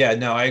 Yeah,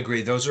 no, I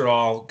agree. Those are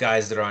all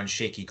guys that are on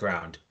shaky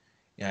ground.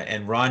 Yeah,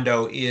 and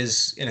Rondo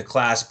is in a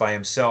class by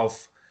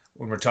himself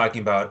when we're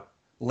talking about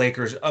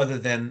Lakers other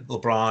than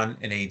LeBron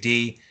and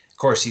AD. Of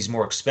course, he's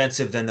more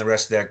expensive than the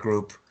rest of that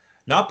group.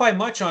 Not by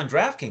much on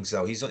DraftKings,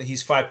 though. He's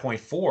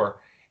 5.4.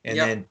 And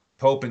then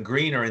Pope and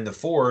Green are in the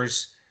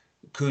 4s,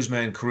 Kuzma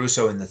and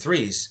Caruso in the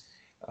 3s.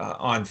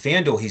 On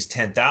FanDuel, he's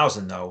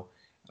 10,000, though.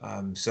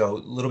 So a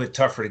little bit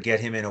tougher to get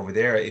him in over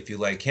there if you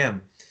like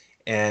him.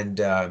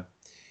 And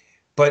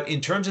but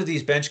in terms of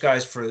these bench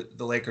guys for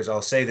the Lakers,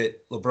 I'll say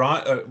that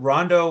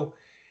Rondo,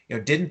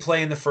 didn't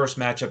play in the first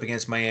matchup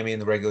against Miami in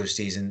the regular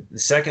season. The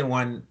second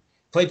one,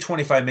 played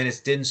 25 minutes,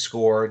 didn't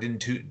score,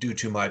 didn't do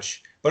too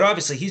much. But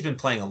obviously, he's been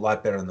playing a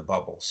lot better in the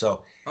bubble.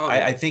 So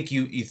I think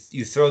you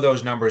throw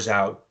those numbers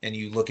out and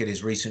you look at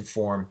his recent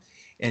form,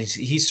 and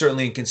he's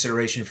certainly in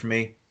consideration for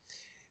me.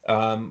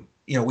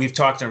 We've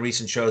talked on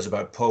recent shows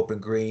about Pope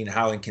and Green,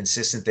 how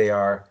inconsistent they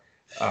are.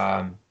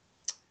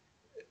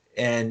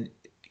 And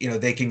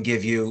they can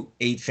give you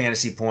 8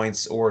 fantasy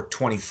points or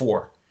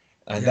 24.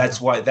 That's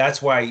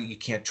why you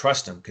can't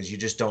trust them, because you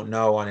just don't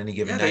know on any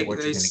given night what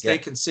you're going to get. They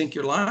can sink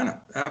your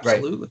lineup.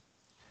 Absolutely. Right.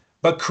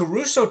 But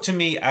Caruso, to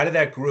me, out of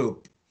that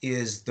group,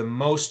 is the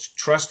most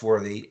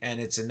trustworthy, and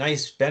it's a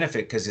nice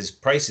benefit because his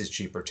price is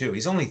cheaper too.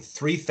 He's only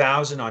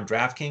 3,000 on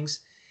DraftKings.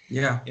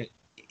 Yeah.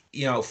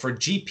 For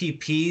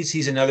GPPs,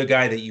 he's another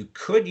guy that you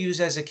could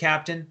use as a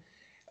captain.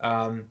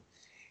 Um,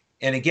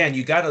 and again,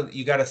 you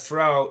gotta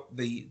throw out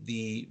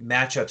the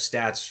matchup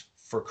stats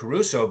for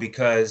Caruso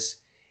because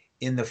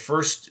in the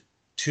first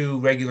two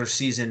regular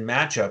season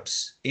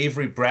matchups,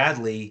 Avery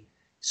Bradley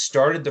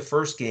started the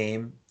first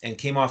game and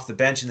came off the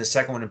bench in the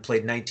second one and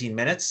played 19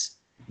 minutes.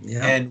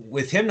 Yeah. And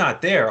with him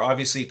not there,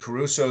 obviously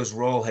Caruso's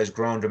role has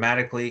grown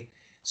dramatically.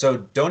 So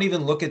don't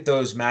even look at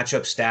those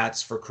matchup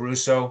stats for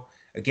Caruso.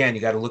 Again,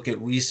 you got to look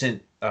at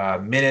recent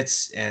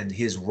minutes and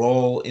his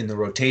role in the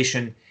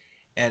rotation.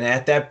 And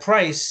at that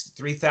price,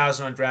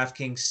 3,000 on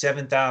DraftKings,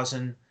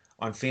 7,000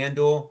 on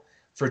FanDuel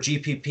for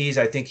GPPs,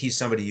 I think he's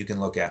somebody you can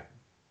look at.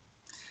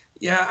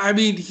 Yeah, I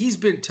mean, he's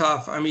been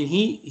tough. I mean,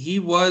 he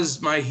was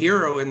my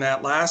hero in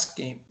that last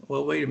game.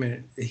 Well, wait a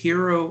minute. A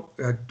hero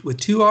with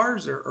two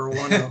R's or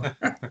one O?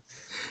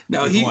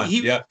 No,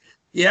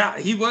 yeah,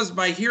 he was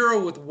my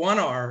hero with one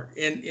R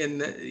in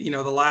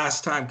the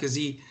last time because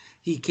he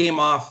came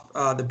off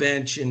the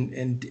bench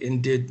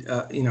and did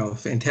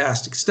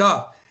fantastic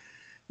stuff.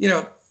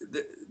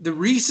 The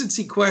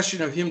recency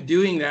question of him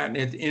doing that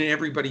in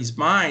everybody's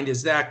mind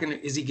is he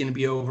going to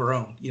be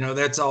overowned?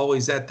 That's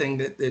always that thing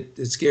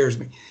that scares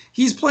me.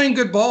 He's playing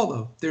good ball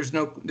though. There's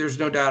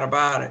no doubt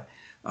about it.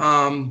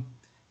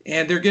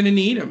 And they're going to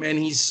need him, and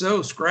he's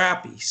so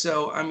scrappy.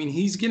 So I mean,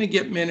 he's going to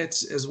get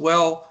minutes as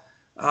well,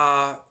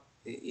 and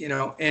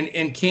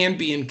can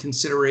be in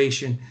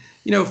consideration.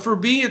 For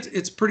me,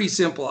 it's pretty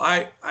simple.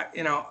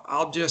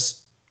 I'll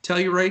just tell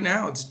you right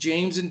now, it's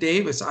James and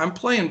Davis. I'm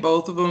playing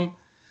both of them.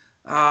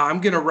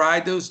 I'm going to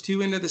ride those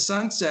two into the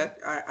sunset.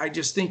 I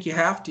just think you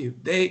have to.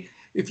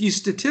 If you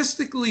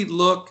statistically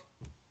look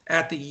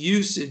at the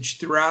usage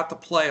throughout the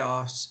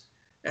playoffs,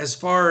 as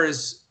far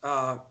as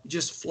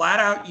just flat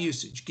out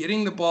usage,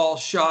 getting the ball,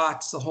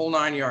 shots, the whole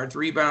 9 yards,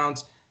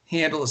 rebounds,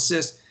 handle,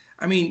 assist.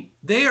 I mean,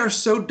 they are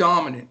so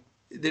dominant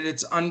that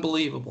it's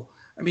unbelievable.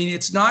 I mean,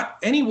 it's not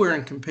anywhere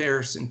in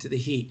comparison to the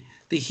Heat.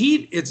 The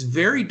Heat, it's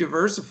very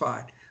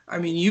diversified. I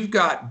mean, you've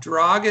got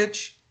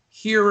Dragic,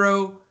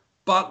 Hero,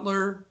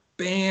 Butler,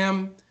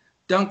 Bam,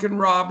 Duncan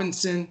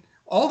Robinson.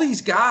 All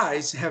these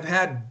guys have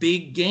had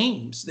big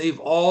games. They've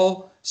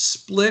all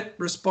split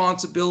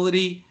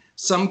responsibility.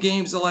 Some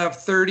games they'll have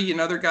 30,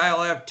 another guy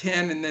will have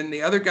 10, and then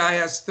the other guy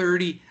has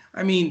 30.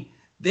 I mean,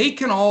 they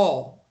can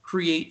all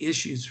create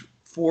issues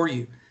for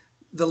you.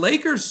 The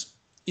Lakers,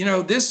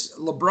 this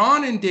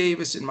LeBron and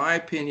Davis, in my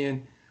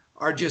opinion,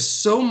 are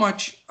just so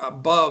much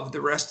above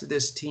the rest of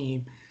this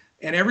team,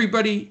 and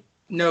everybody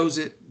knows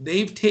it.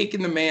 They've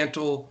taken the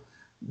mantle.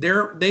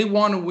 They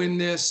want to win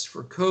this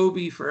for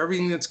Kobe, for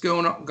everything that's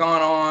gone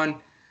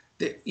on.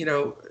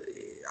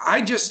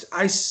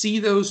 I see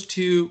those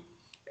two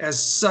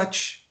as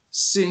such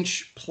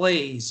cinch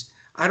plays.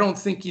 I don't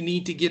think you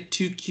need to get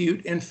too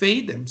cute and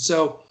fade them.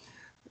 So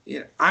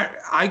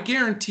I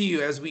guarantee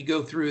you, as we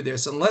go through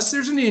this, unless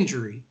there's an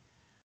injury,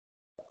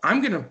 I'm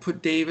going to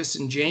put Davis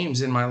and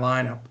James in my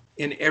lineup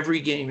in every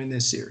game in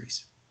this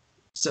series.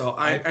 So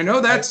I know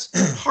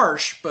that's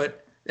harsh,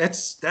 but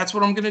that's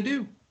what I'm going to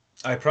do.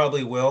 I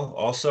probably will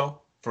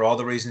also, for all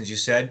the reasons you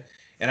said.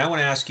 And I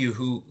want to ask you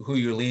who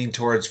you're leaning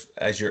towards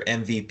as your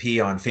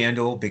MVP on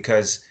FanDuel,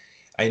 because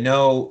I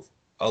know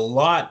a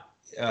lot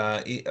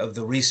of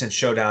the recent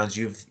showdowns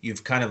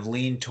you've kind of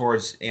leaned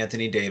towards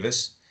Anthony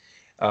Davis.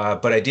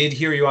 But I did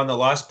hear you on the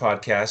Lost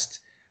podcast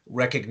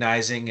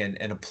recognizing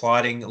and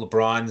applauding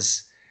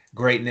LeBron's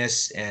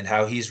greatness and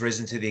how he's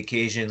risen to the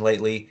occasion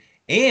lately.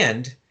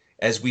 And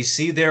as we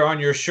see there on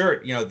your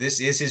shirt, this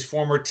is his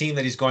former team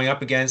that he's going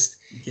up against.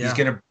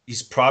 Yeah.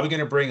 He's probably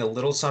going to bring a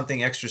little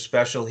something extra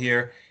special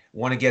here.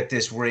 Want to get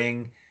this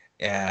ring,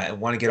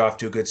 want to get off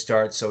to a good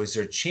start. So is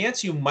there a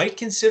chance you might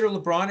consider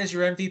LeBron as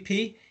your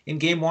MVP in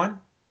game one?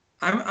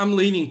 I'm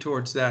leaning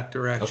towards that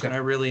direction. Okay. I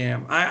really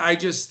am. I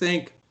just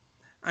think,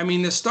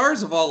 the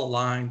stars have all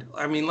aligned.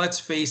 Let's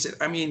face it.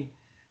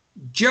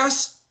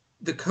 Just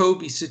the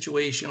Kobe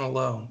situation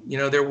alone,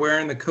 they're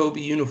wearing the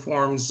Kobe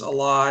uniforms a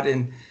lot.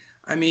 And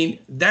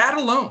that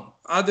alone,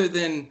 other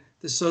than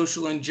the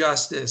social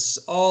injustice,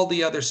 all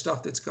the other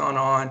stuff that's gone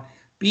on,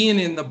 being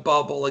in the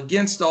bubble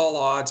against all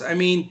odds.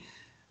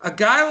 A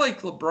guy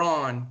like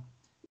LeBron,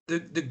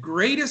 the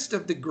greatest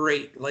of the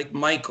great, like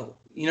Michael,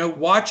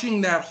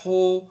 watching that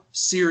whole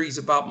series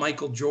about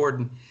Michael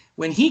Jordan,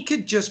 when he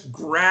could just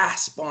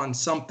grasp on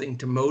something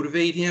to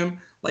motivate him,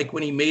 like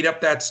when he made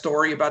up that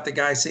story about the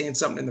guy saying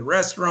something in the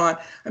restaurant.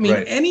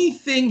 Right.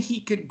 Anything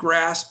he could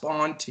grasp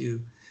onto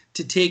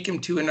to take him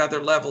to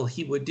another level,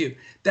 he would do.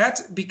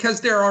 That's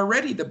because they're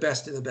already the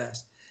best of the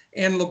best.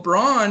 And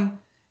LeBron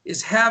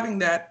is having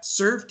that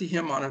served to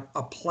him on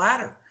a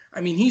platter.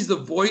 He's the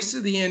voice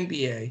of the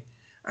NBA.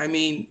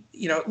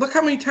 Look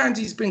how many times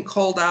he's been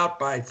called out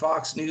by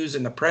Fox News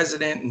and the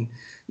president and,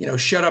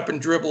 shut up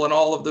and dribble and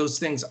all of those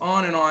things,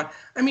 on and on.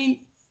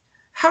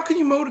 How can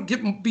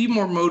you be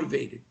more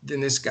motivated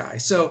than this guy?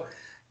 So,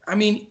 I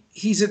mean,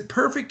 he's in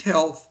perfect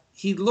health.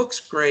 He looks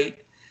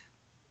great.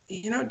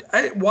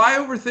 Why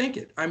overthink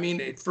it? I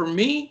mean, for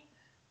me,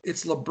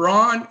 it's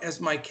LeBron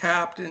as my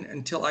captain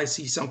until I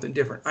see something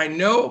different. I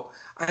know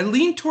I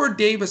leaned toward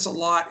Davis a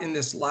lot in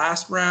this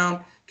last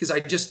round because I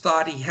just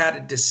thought he had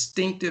a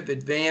distinctive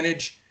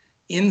advantage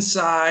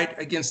inside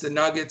against the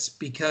Nuggets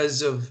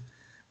because of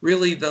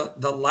really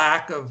the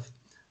lack of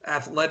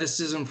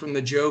athleticism from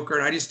the Joker.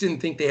 And I just didn't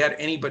think they had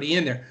anybody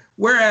in there.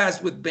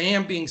 Whereas with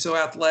Bam being so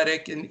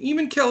athletic and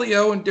even Kelly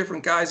O and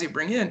different guys they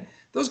bring in,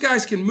 those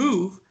guys can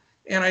move.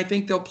 And I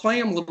think they'll play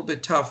him a little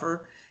bit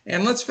tougher.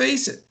 And let's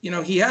face it,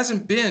 he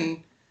hasn't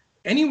been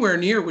anywhere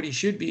near what he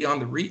should be on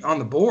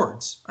the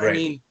boards. Right. I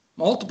mean,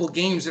 multiple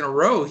games in a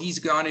row, he's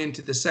gone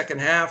into the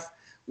second half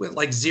with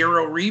like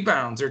 0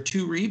 rebounds or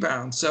 2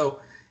 rebounds. So,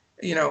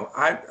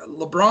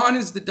 LeBron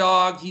is the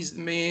dog. He's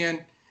the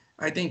man.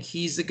 I think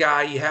he's the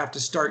guy you have to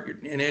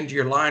start and end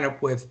your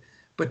lineup with.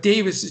 But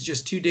Davis is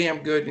just too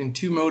damn good and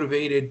too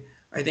motivated,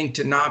 I think,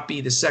 to not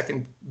be the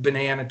second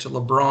banana to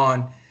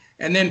LeBron.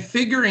 And then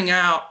figuring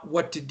out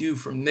what to do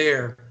from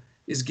there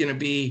is going to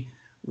be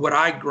what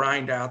I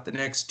grind out the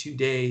next 2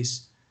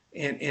 days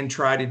and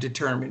try to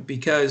determine.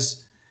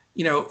 Because,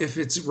 if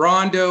it's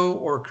Rondo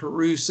or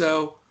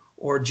Caruso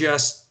or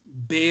just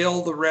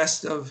bail the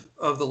rest of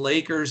the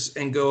Lakers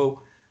and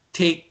go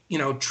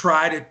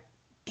try to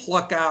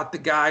pluck out the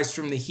guys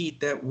from the Heat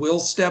that will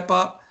step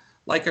up,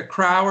 like a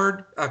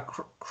Crowder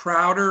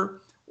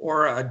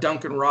or a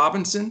Duncan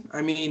Robinson.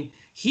 I mean,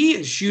 he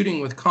is shooting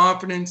with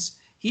confidence.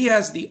 He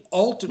has the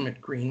ultimate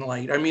green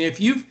light. I mean, if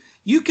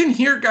you can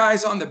hear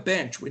guys on the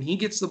bench when he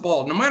gets the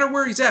ball, no matter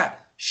where he's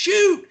at,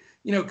 shoot,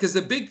 because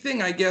the big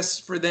thing, I guess,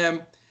 for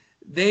them,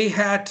 they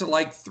had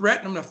to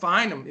threaten him to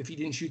find him if he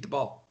didn't shoot the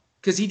ball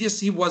because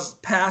he was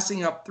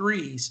passing up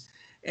threes.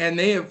 And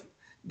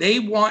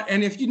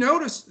and if you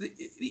notice,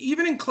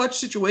 even in clutch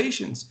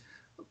situations,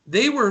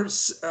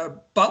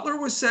 Butler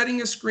was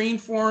setting a screen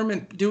for him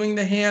and doing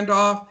the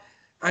handoff.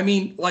 I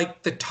mean,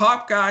 the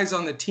top guys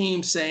on the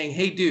team saying,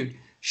 hey, dude,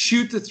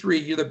 shoot the three.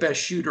 You're the best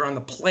shooter on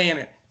the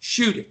planet.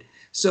 Shoot it.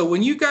 So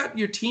when you got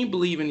your team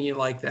believing in you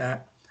like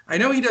that, I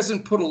know he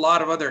doesn't put a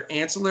lot of other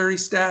ancillary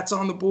stats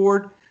on the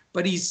board,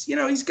 but he's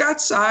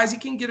got size. He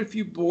can get a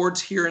few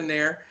boards here and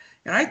there.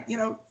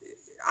 And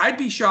I'd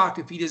be shocked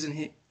if he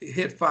doesn't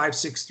hit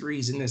 5-6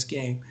 threes in this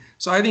game.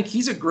 So I think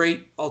he's a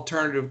great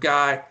alternative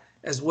guy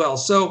as well.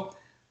 So,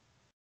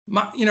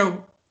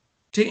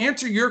 to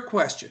answer your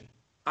question,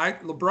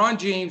 LeBron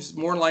James is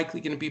more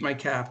likely going to be my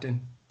captain.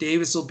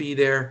 Davis will be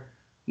there.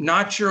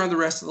 Not sure on the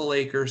rest of the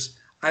Lakers.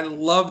 I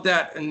love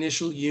that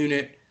initial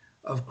unit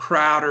of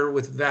Crowder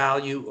with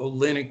value,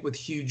 Olynyk with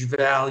huge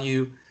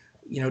value,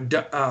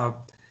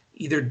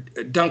 either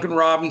Duncan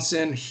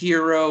Robinson,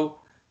 Hero,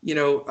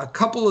 a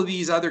couple of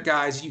these other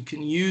guys you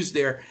can use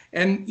there.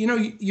 And,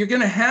 you're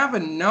going to have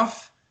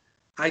enough,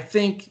 I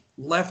think,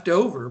 left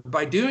over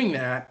by doing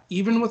that,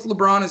 even with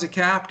LeBron as a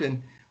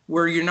captain,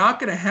 where you're not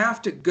going to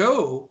have to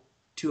go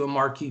to a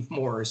Markieff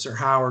Morris or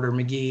Howard or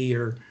McGee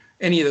or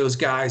any of those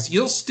guys.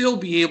 You'll still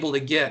be able to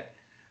get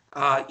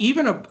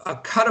even a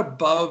cut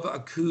above a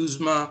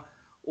Kuzma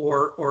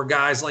or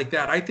guys like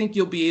that. I think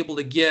you'll be able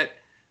to get,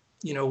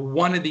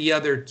 one of the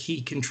other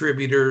key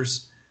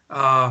contributors,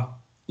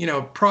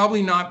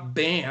 probably not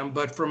Bam,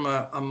 but from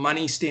a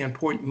money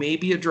standpoint,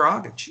 maybe a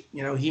Dragic.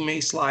 He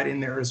may slide in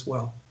there as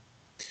well.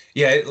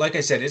 Yeah, like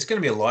I said, it's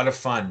going to be a lot of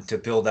fun to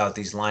build out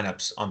these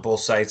lineups on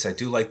both sites. I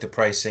do like the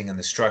pricing and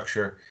the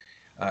structure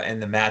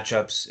and the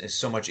matchups. Is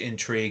so much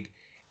intrigue.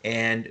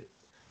 And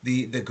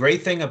the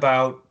great thing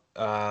about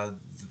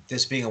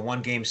this being a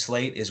one-game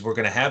slate is we're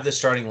going to have the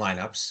starting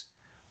lineups,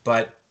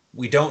 but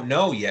we don't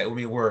know yet. I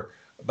mean, we're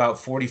about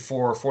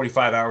 44 or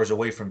 45 hours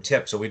away from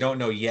tip, so we don't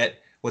know yet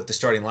what the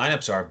starting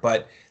lineups are.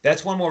 But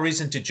that's one more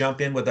reason to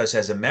jump in with us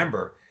as a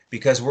member,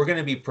 because we're going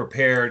to be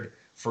prepared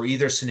for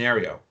either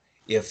scenario.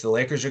 If the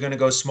Lakers are going to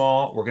go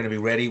small, we're going to be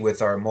ready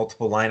with our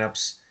multiple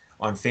lineups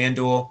on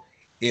FanDuel.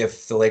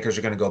 If the Lakers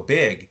are going to go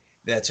big,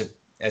 that's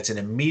an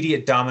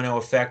immediate domino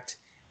effect,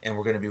 and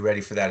we're going to be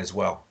ready for that as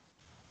well.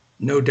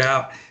 No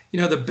doubt.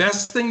 The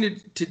best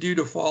thing to do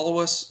to follow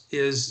us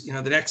is,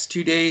 the next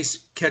 2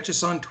 days, catch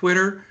us on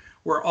Twitter.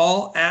 We're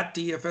all at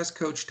DFS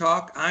Coach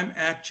Talk. I'm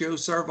at Joe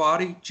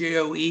Sarvadi,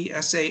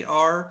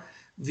 JoeSarvadi.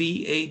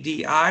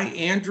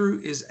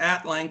 Andrew is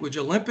at Language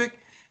Olympic,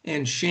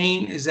 and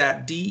Shane is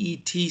at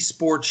DET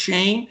Sports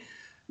Shane.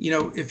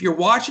 If you're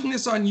watching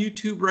this on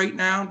YouTube right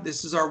now,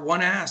 this is our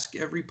one ask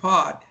every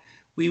pod.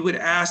 We would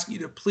ask you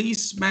to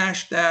please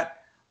smash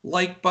that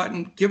like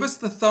button, give us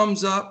the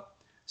thumbs up,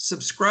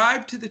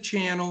 subscribe to the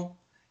channel,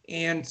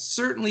 and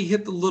certainly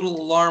hit the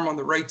little alarm on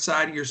the right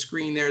side of your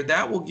screen there.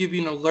 That will give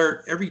you an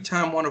alert every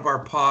time one of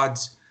our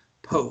pods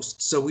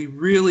posts. So we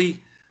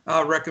really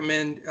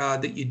recommend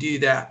that you do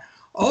that.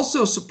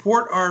 Also,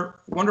 support our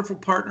wonderful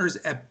partners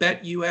at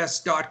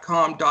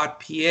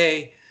betus.com.pa.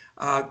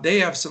 They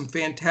have some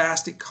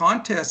fantastic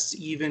contests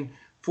even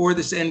for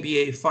this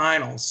NBA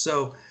Finals.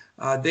 So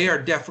they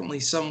are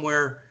definitely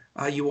somewhere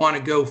you want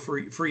to go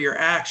for your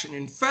action.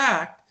 In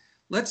fact,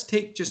 let's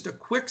take just a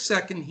quick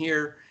second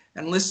here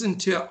and listen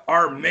to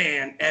our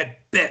man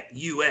at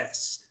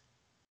BetUS.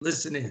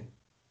 Listen in.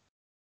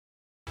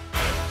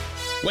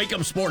 Wake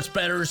up, sports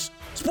bettors.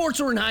 Sports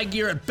are in high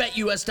gear at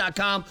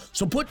BetUS.com,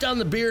 so put down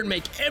the beer and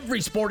make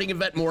every sporting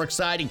event more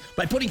exciting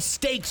by putting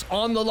stakes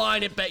on the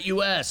line at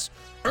BetUS.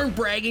 Earn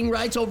bragging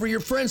rights over your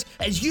friends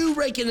as you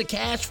rake in the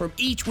cash from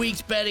each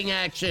week's betting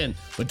action.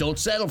 But don't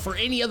settle for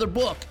any other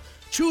book.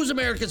 Choose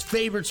America's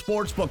favorite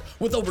sports book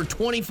with over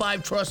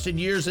 25 trusted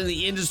years in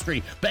the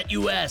industry,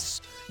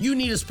 BetUS. You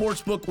need a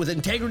sports book with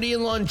integrity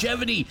and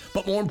longevity,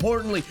 but more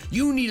importantly,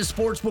 you need a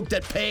sports book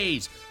that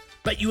pays.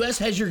 BetUS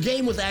has your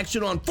game with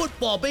action on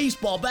football,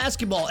 baseball,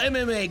 basketball,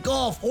 MMA,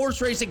 golf,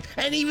 horse racing,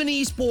 and even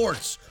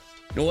esports.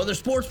 No other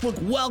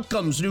sportsbook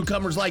welcomes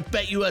newcomers like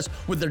BetUS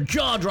with their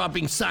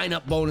jaw-dropping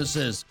sign-up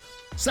bonuses.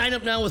 Sign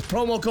up now with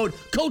promo code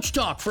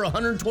CoachTalk for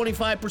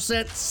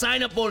 125%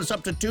 sign-up bonus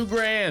up to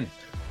 $2,000.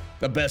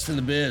 The best in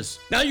the biz.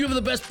 Now you have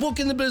the best book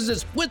in the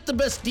business with the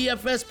best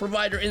DFS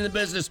provider in the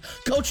business,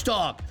 Coach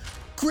Talk.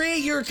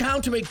 Create your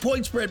account to make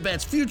point spread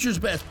bets, futures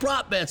bets,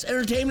 prop bets,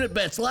 entertainment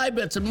bets, live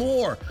bets, and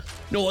more.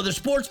 No other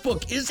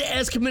sportsbook is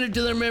as committed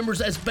to their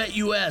members as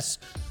BetUS.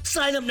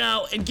 Sign up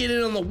now and get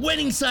in on the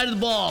winning side of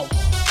the ball.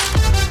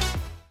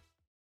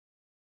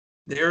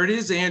 There it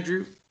is,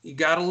 Andrew. You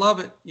got to love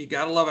it. You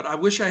got to love it. I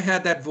wish I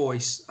had that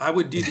voice. I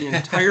would do the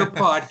entire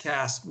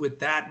podcast with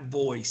that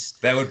voice.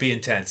 That would be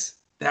intense.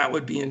 That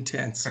would be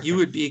intense. You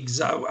would be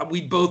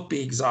we'd both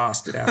be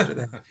exhausted after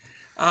that.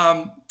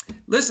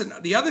 Listen,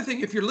 the other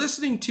thing, if you're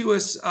listening to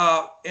us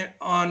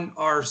on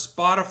our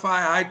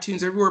Spotify,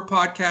 iTunes, everywhere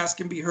podcasts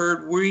can be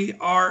heard, we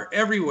are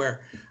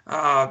everywhere.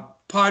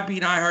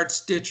 Podbean, iHeart,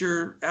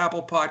 Stitcher,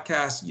 Apple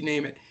Podcasts, you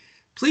name it.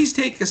 Please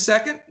take a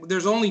second.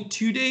 There's only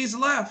 2 days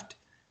left.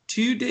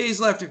 2 days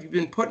left. If you've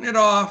been putting it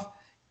off,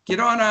 get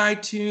on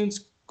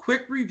iTunes,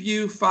 quick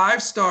review,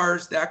 5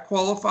 stars. That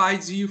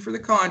qualifies you for the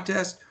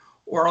contest.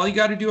 Or all you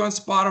got to do on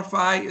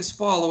Spotify is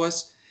follow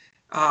us.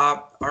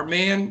 Our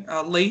man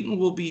Leighton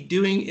will be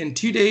doing, in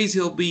 2 days,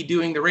 he'll be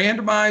doing the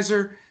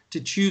randomizer to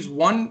choose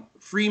one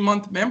free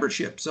month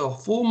membership. So a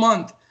full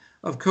month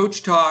of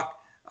Coach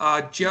Talk,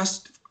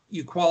 just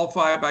you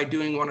qualify by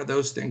doing one of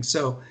those things.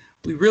 So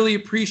we really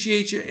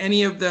appreciate you.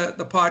 Any of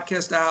the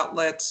podcast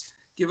outlets,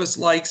 give us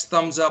likes,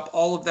 thumbs up.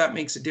 All of that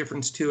makes a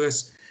difference to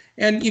us.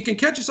 And you can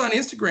catch us on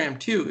Instagram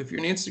too. If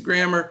you're an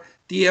Instagrammer,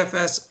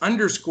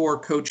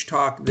 DFS_Coach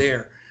Talk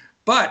there.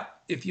 But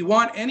if you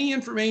want any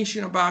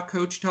information about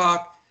Coach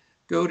Talk,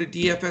 go to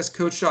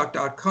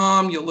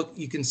dfscoachtalk.com.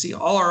 You can see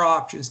all our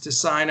options to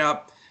sign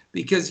up,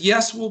 because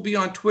yes, we'll be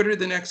on Twitter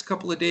the next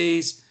couple of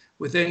days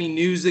with any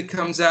news that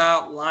comes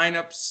out,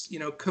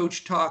 lineups,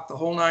 Coach Talk, the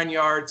whole 9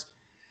 yards.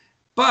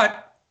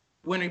 But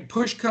when a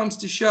push comes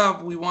to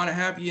shove, we want to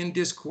have you in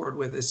Discord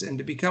with us. And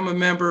to become a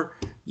member,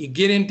 you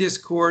get in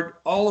Discord.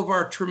 All of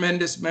our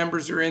tremendous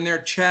members are in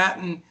there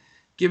chatting,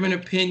 giving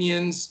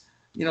opinions,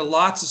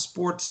 lots of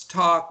sports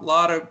talk, a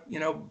lot of,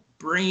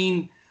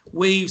 brain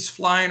waves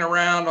flying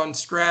around on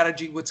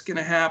strategy, what's going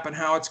to happen,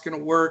 how it's going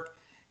to work.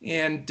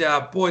 And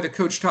boy, the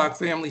Coach Talk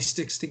family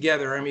sticks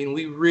together. I mean,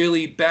 we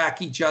really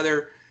back each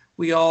other.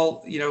 We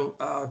all,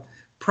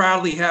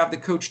 proudly have the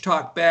Coach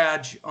Talk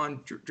badge on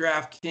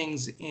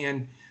DraftKings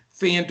and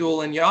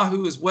FanDuel and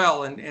Yahoo as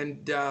well.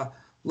 And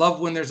love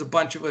when there's a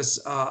bunch of us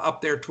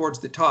up there towards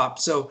the top.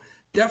 So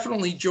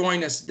definitely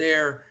join us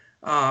there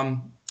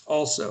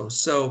also.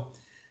 So,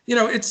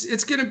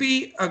 it's going to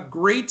be a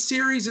great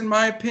series, in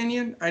my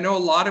opinion. I know a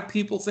lot of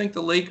people think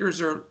the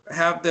Lakers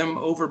have them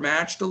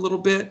overmatched a little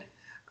bit.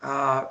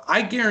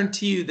 I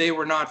guarantee you they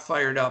were not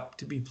fired up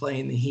to be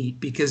playing the Heat,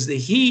 because the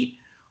Heat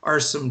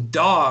are some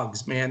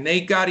dogs, man. They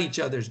got each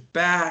other's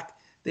back.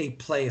 They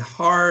play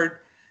hard.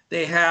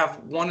 They have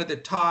one of the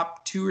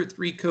top 2 or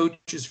 3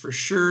 coaches for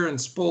sure in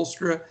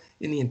Spoelstra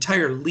in the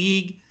entire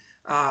league.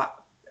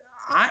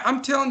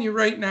 I'm telling you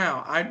right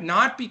now,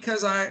 not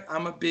because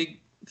I'm a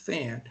big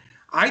fan.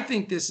 I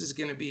think this is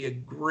going to be a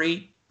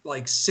great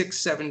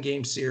 6-7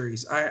 game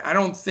series. I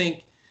don't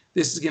think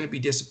this is going to be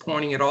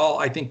disappointing at all.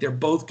 I think they're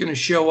both going to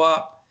show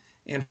up.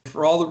 And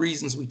for all the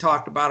reasons we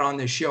talked about on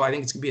this show, I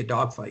think it's going to be a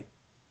dogfight.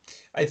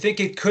 I think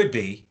it could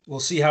be. We'll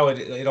see how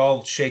it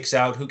all shakes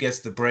out, who gets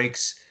the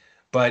breaks.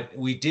 But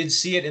we did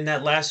see it in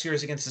that last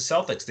series against the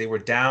Celtics. They were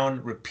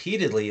down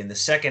repeatedly in the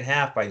second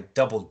half by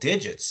double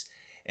digits.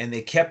 And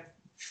they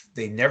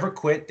never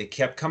quit. They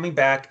kept coming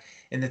back.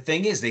 And the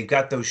thing is, they've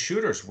got those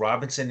shooters,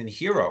 Robinson and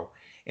Hero.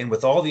 And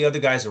with all the other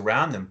guys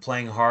around them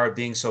playing hard,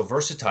 being so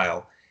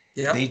versatile,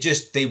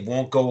 they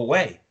won't go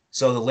away.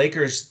 So the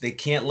Lakers, they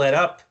can't let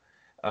up.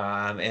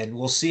 And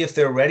we'll see if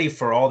they're ready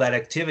for all that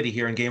activity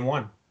here in Game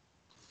 1.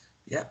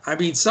 Yeah, I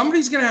mean,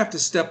 somebody's going to have to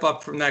step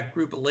up from that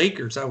group of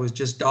Lakers I was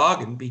just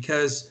dogging,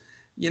 because,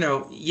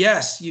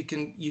 yes, you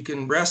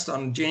can rest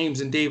on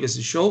James and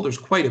Davis's shoulders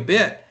quite a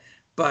bit,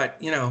 but,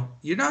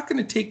 you're not going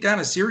to take down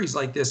a series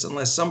like this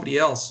unless somebody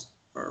else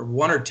or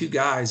 1 or 2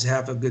 guys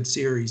have a good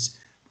series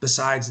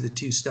besides the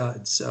 2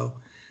 studs.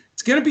 So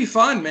it's going to be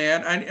fun,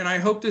 man. And I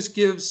hope this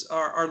gives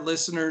our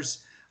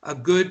listeners a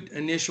good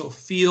initial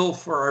feel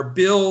for our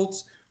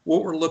builds,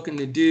 what we're looking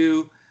to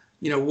do,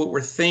 what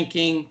we're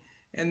thinking.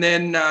 And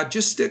then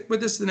just stick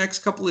with us the next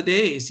couple of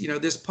days.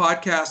 This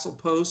podcast will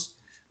post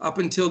up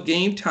until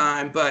game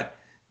time, but,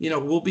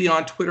 we'll be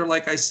on Twitter,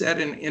 like I said,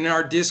 and in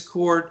our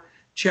Discord,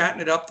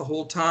 chatting it up the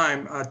whole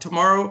time.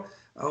 Tomorrow,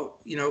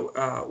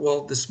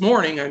 this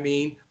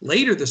morning,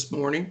 later this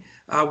morning,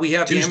 we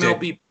have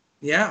Tuesday.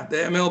 the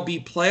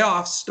MLB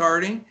playoffs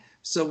starting.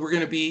 So we're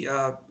going to be,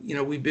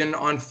 we've been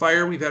on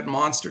fire. We've had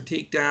monster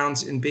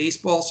takedowns in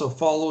baseball. So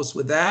follow us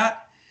with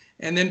that.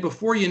 And then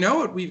before you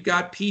know it, we've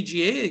got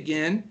PGA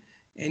again,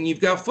 and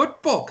you've got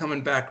football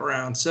coming back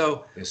around.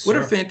 So Yes, what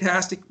sir. a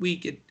fantastic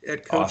week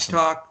at Coach Awesome.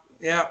 Talk.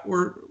 Yeah,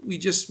 we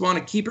just want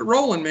to keep it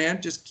rolling,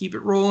 man. Just keep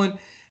it rolling.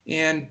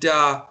 And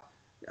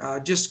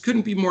just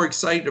couldn't be more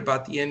excited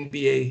about the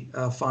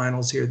NBA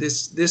finals here.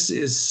 This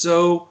is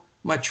so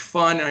much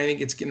fun, and I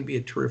think it's going to be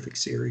a terrific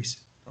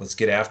series. Let's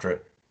get after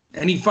it.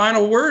 Any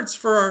final words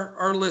for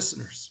our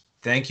listeners?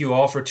 Thank you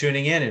all for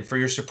tuning in and for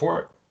your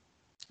support.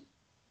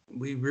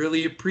 We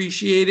really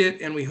appreciate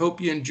it, and we hope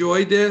you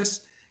enjoyed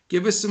this.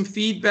 Give us some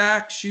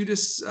feedback. Shoot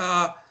us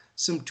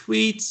some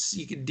tweets.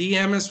 You can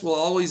DM us. We'll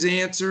always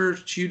answer.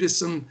 Shoot us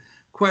some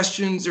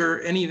questions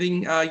or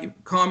anything,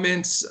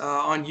 comments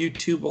on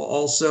YouTube. We'll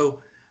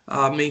also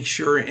make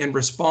sure and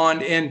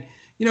respond. And,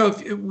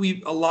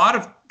 if a lot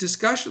of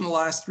discussion the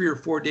last 3 or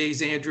 4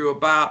 days, Andrew,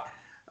 about,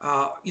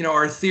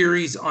 our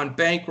theories on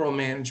bankroll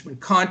management,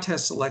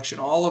 contest selection,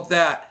 all of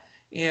that.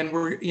 And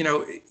we're,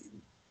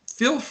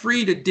 feel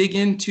free to dig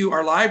into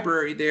our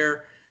library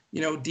there.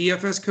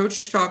 DFS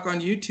Coach Talk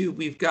on YouTube.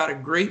 We've got a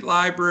great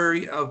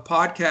library of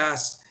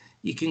podcasts.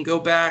 You can go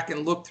back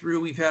and look through.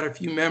 We've had a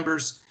few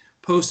members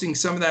posting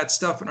some of that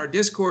stuff in our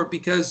Discord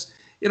because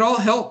it all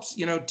helps,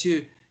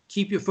 to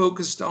keep you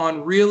focused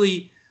on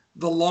really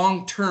the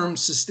long-term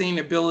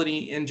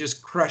sustainability and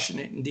just crushing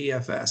it in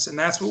DFS. And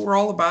that's what we're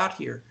all about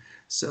here.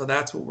 So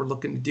that's what we're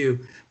looking to do.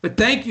 But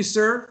thank you,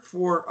 sir,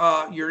 for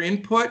your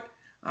input.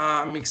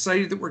 I'm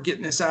excited that we're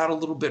getting this out a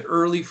little bit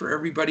early for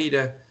everybody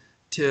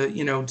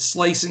to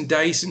slice and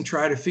dice and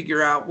try to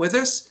figure out with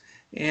us.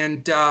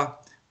 And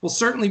we'll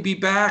certainly be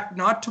back,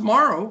 not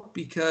tomorrow,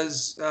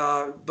 because,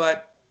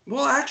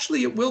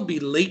 actually it will be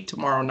late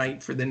tomorrow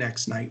night for the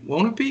next night,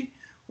 won't it be?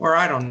 Or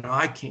I don't know.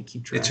 I can't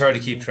keep track. It's hard to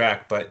keep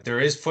track, but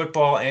there is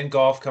football and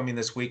golf coming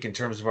this week in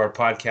terms of our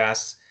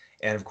podcasts.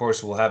 And of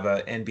course, we'll have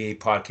an NBA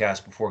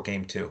podcast before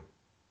game 2.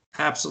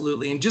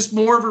 Absolutely. And just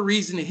more of a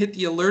reason to hit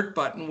the alert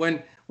button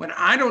when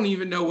I don't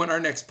even know when our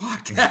next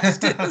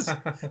podcast is.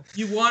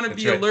 You want to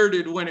be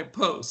alerted when it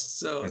posts.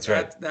 So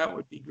that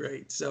would be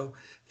great. So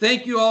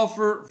thank you all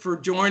for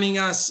joining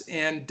us.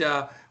 And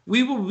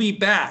we will be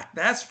back.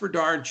 That's for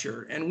darn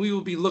sure. And we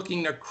will be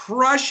looking to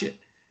crush it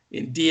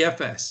in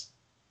DFS.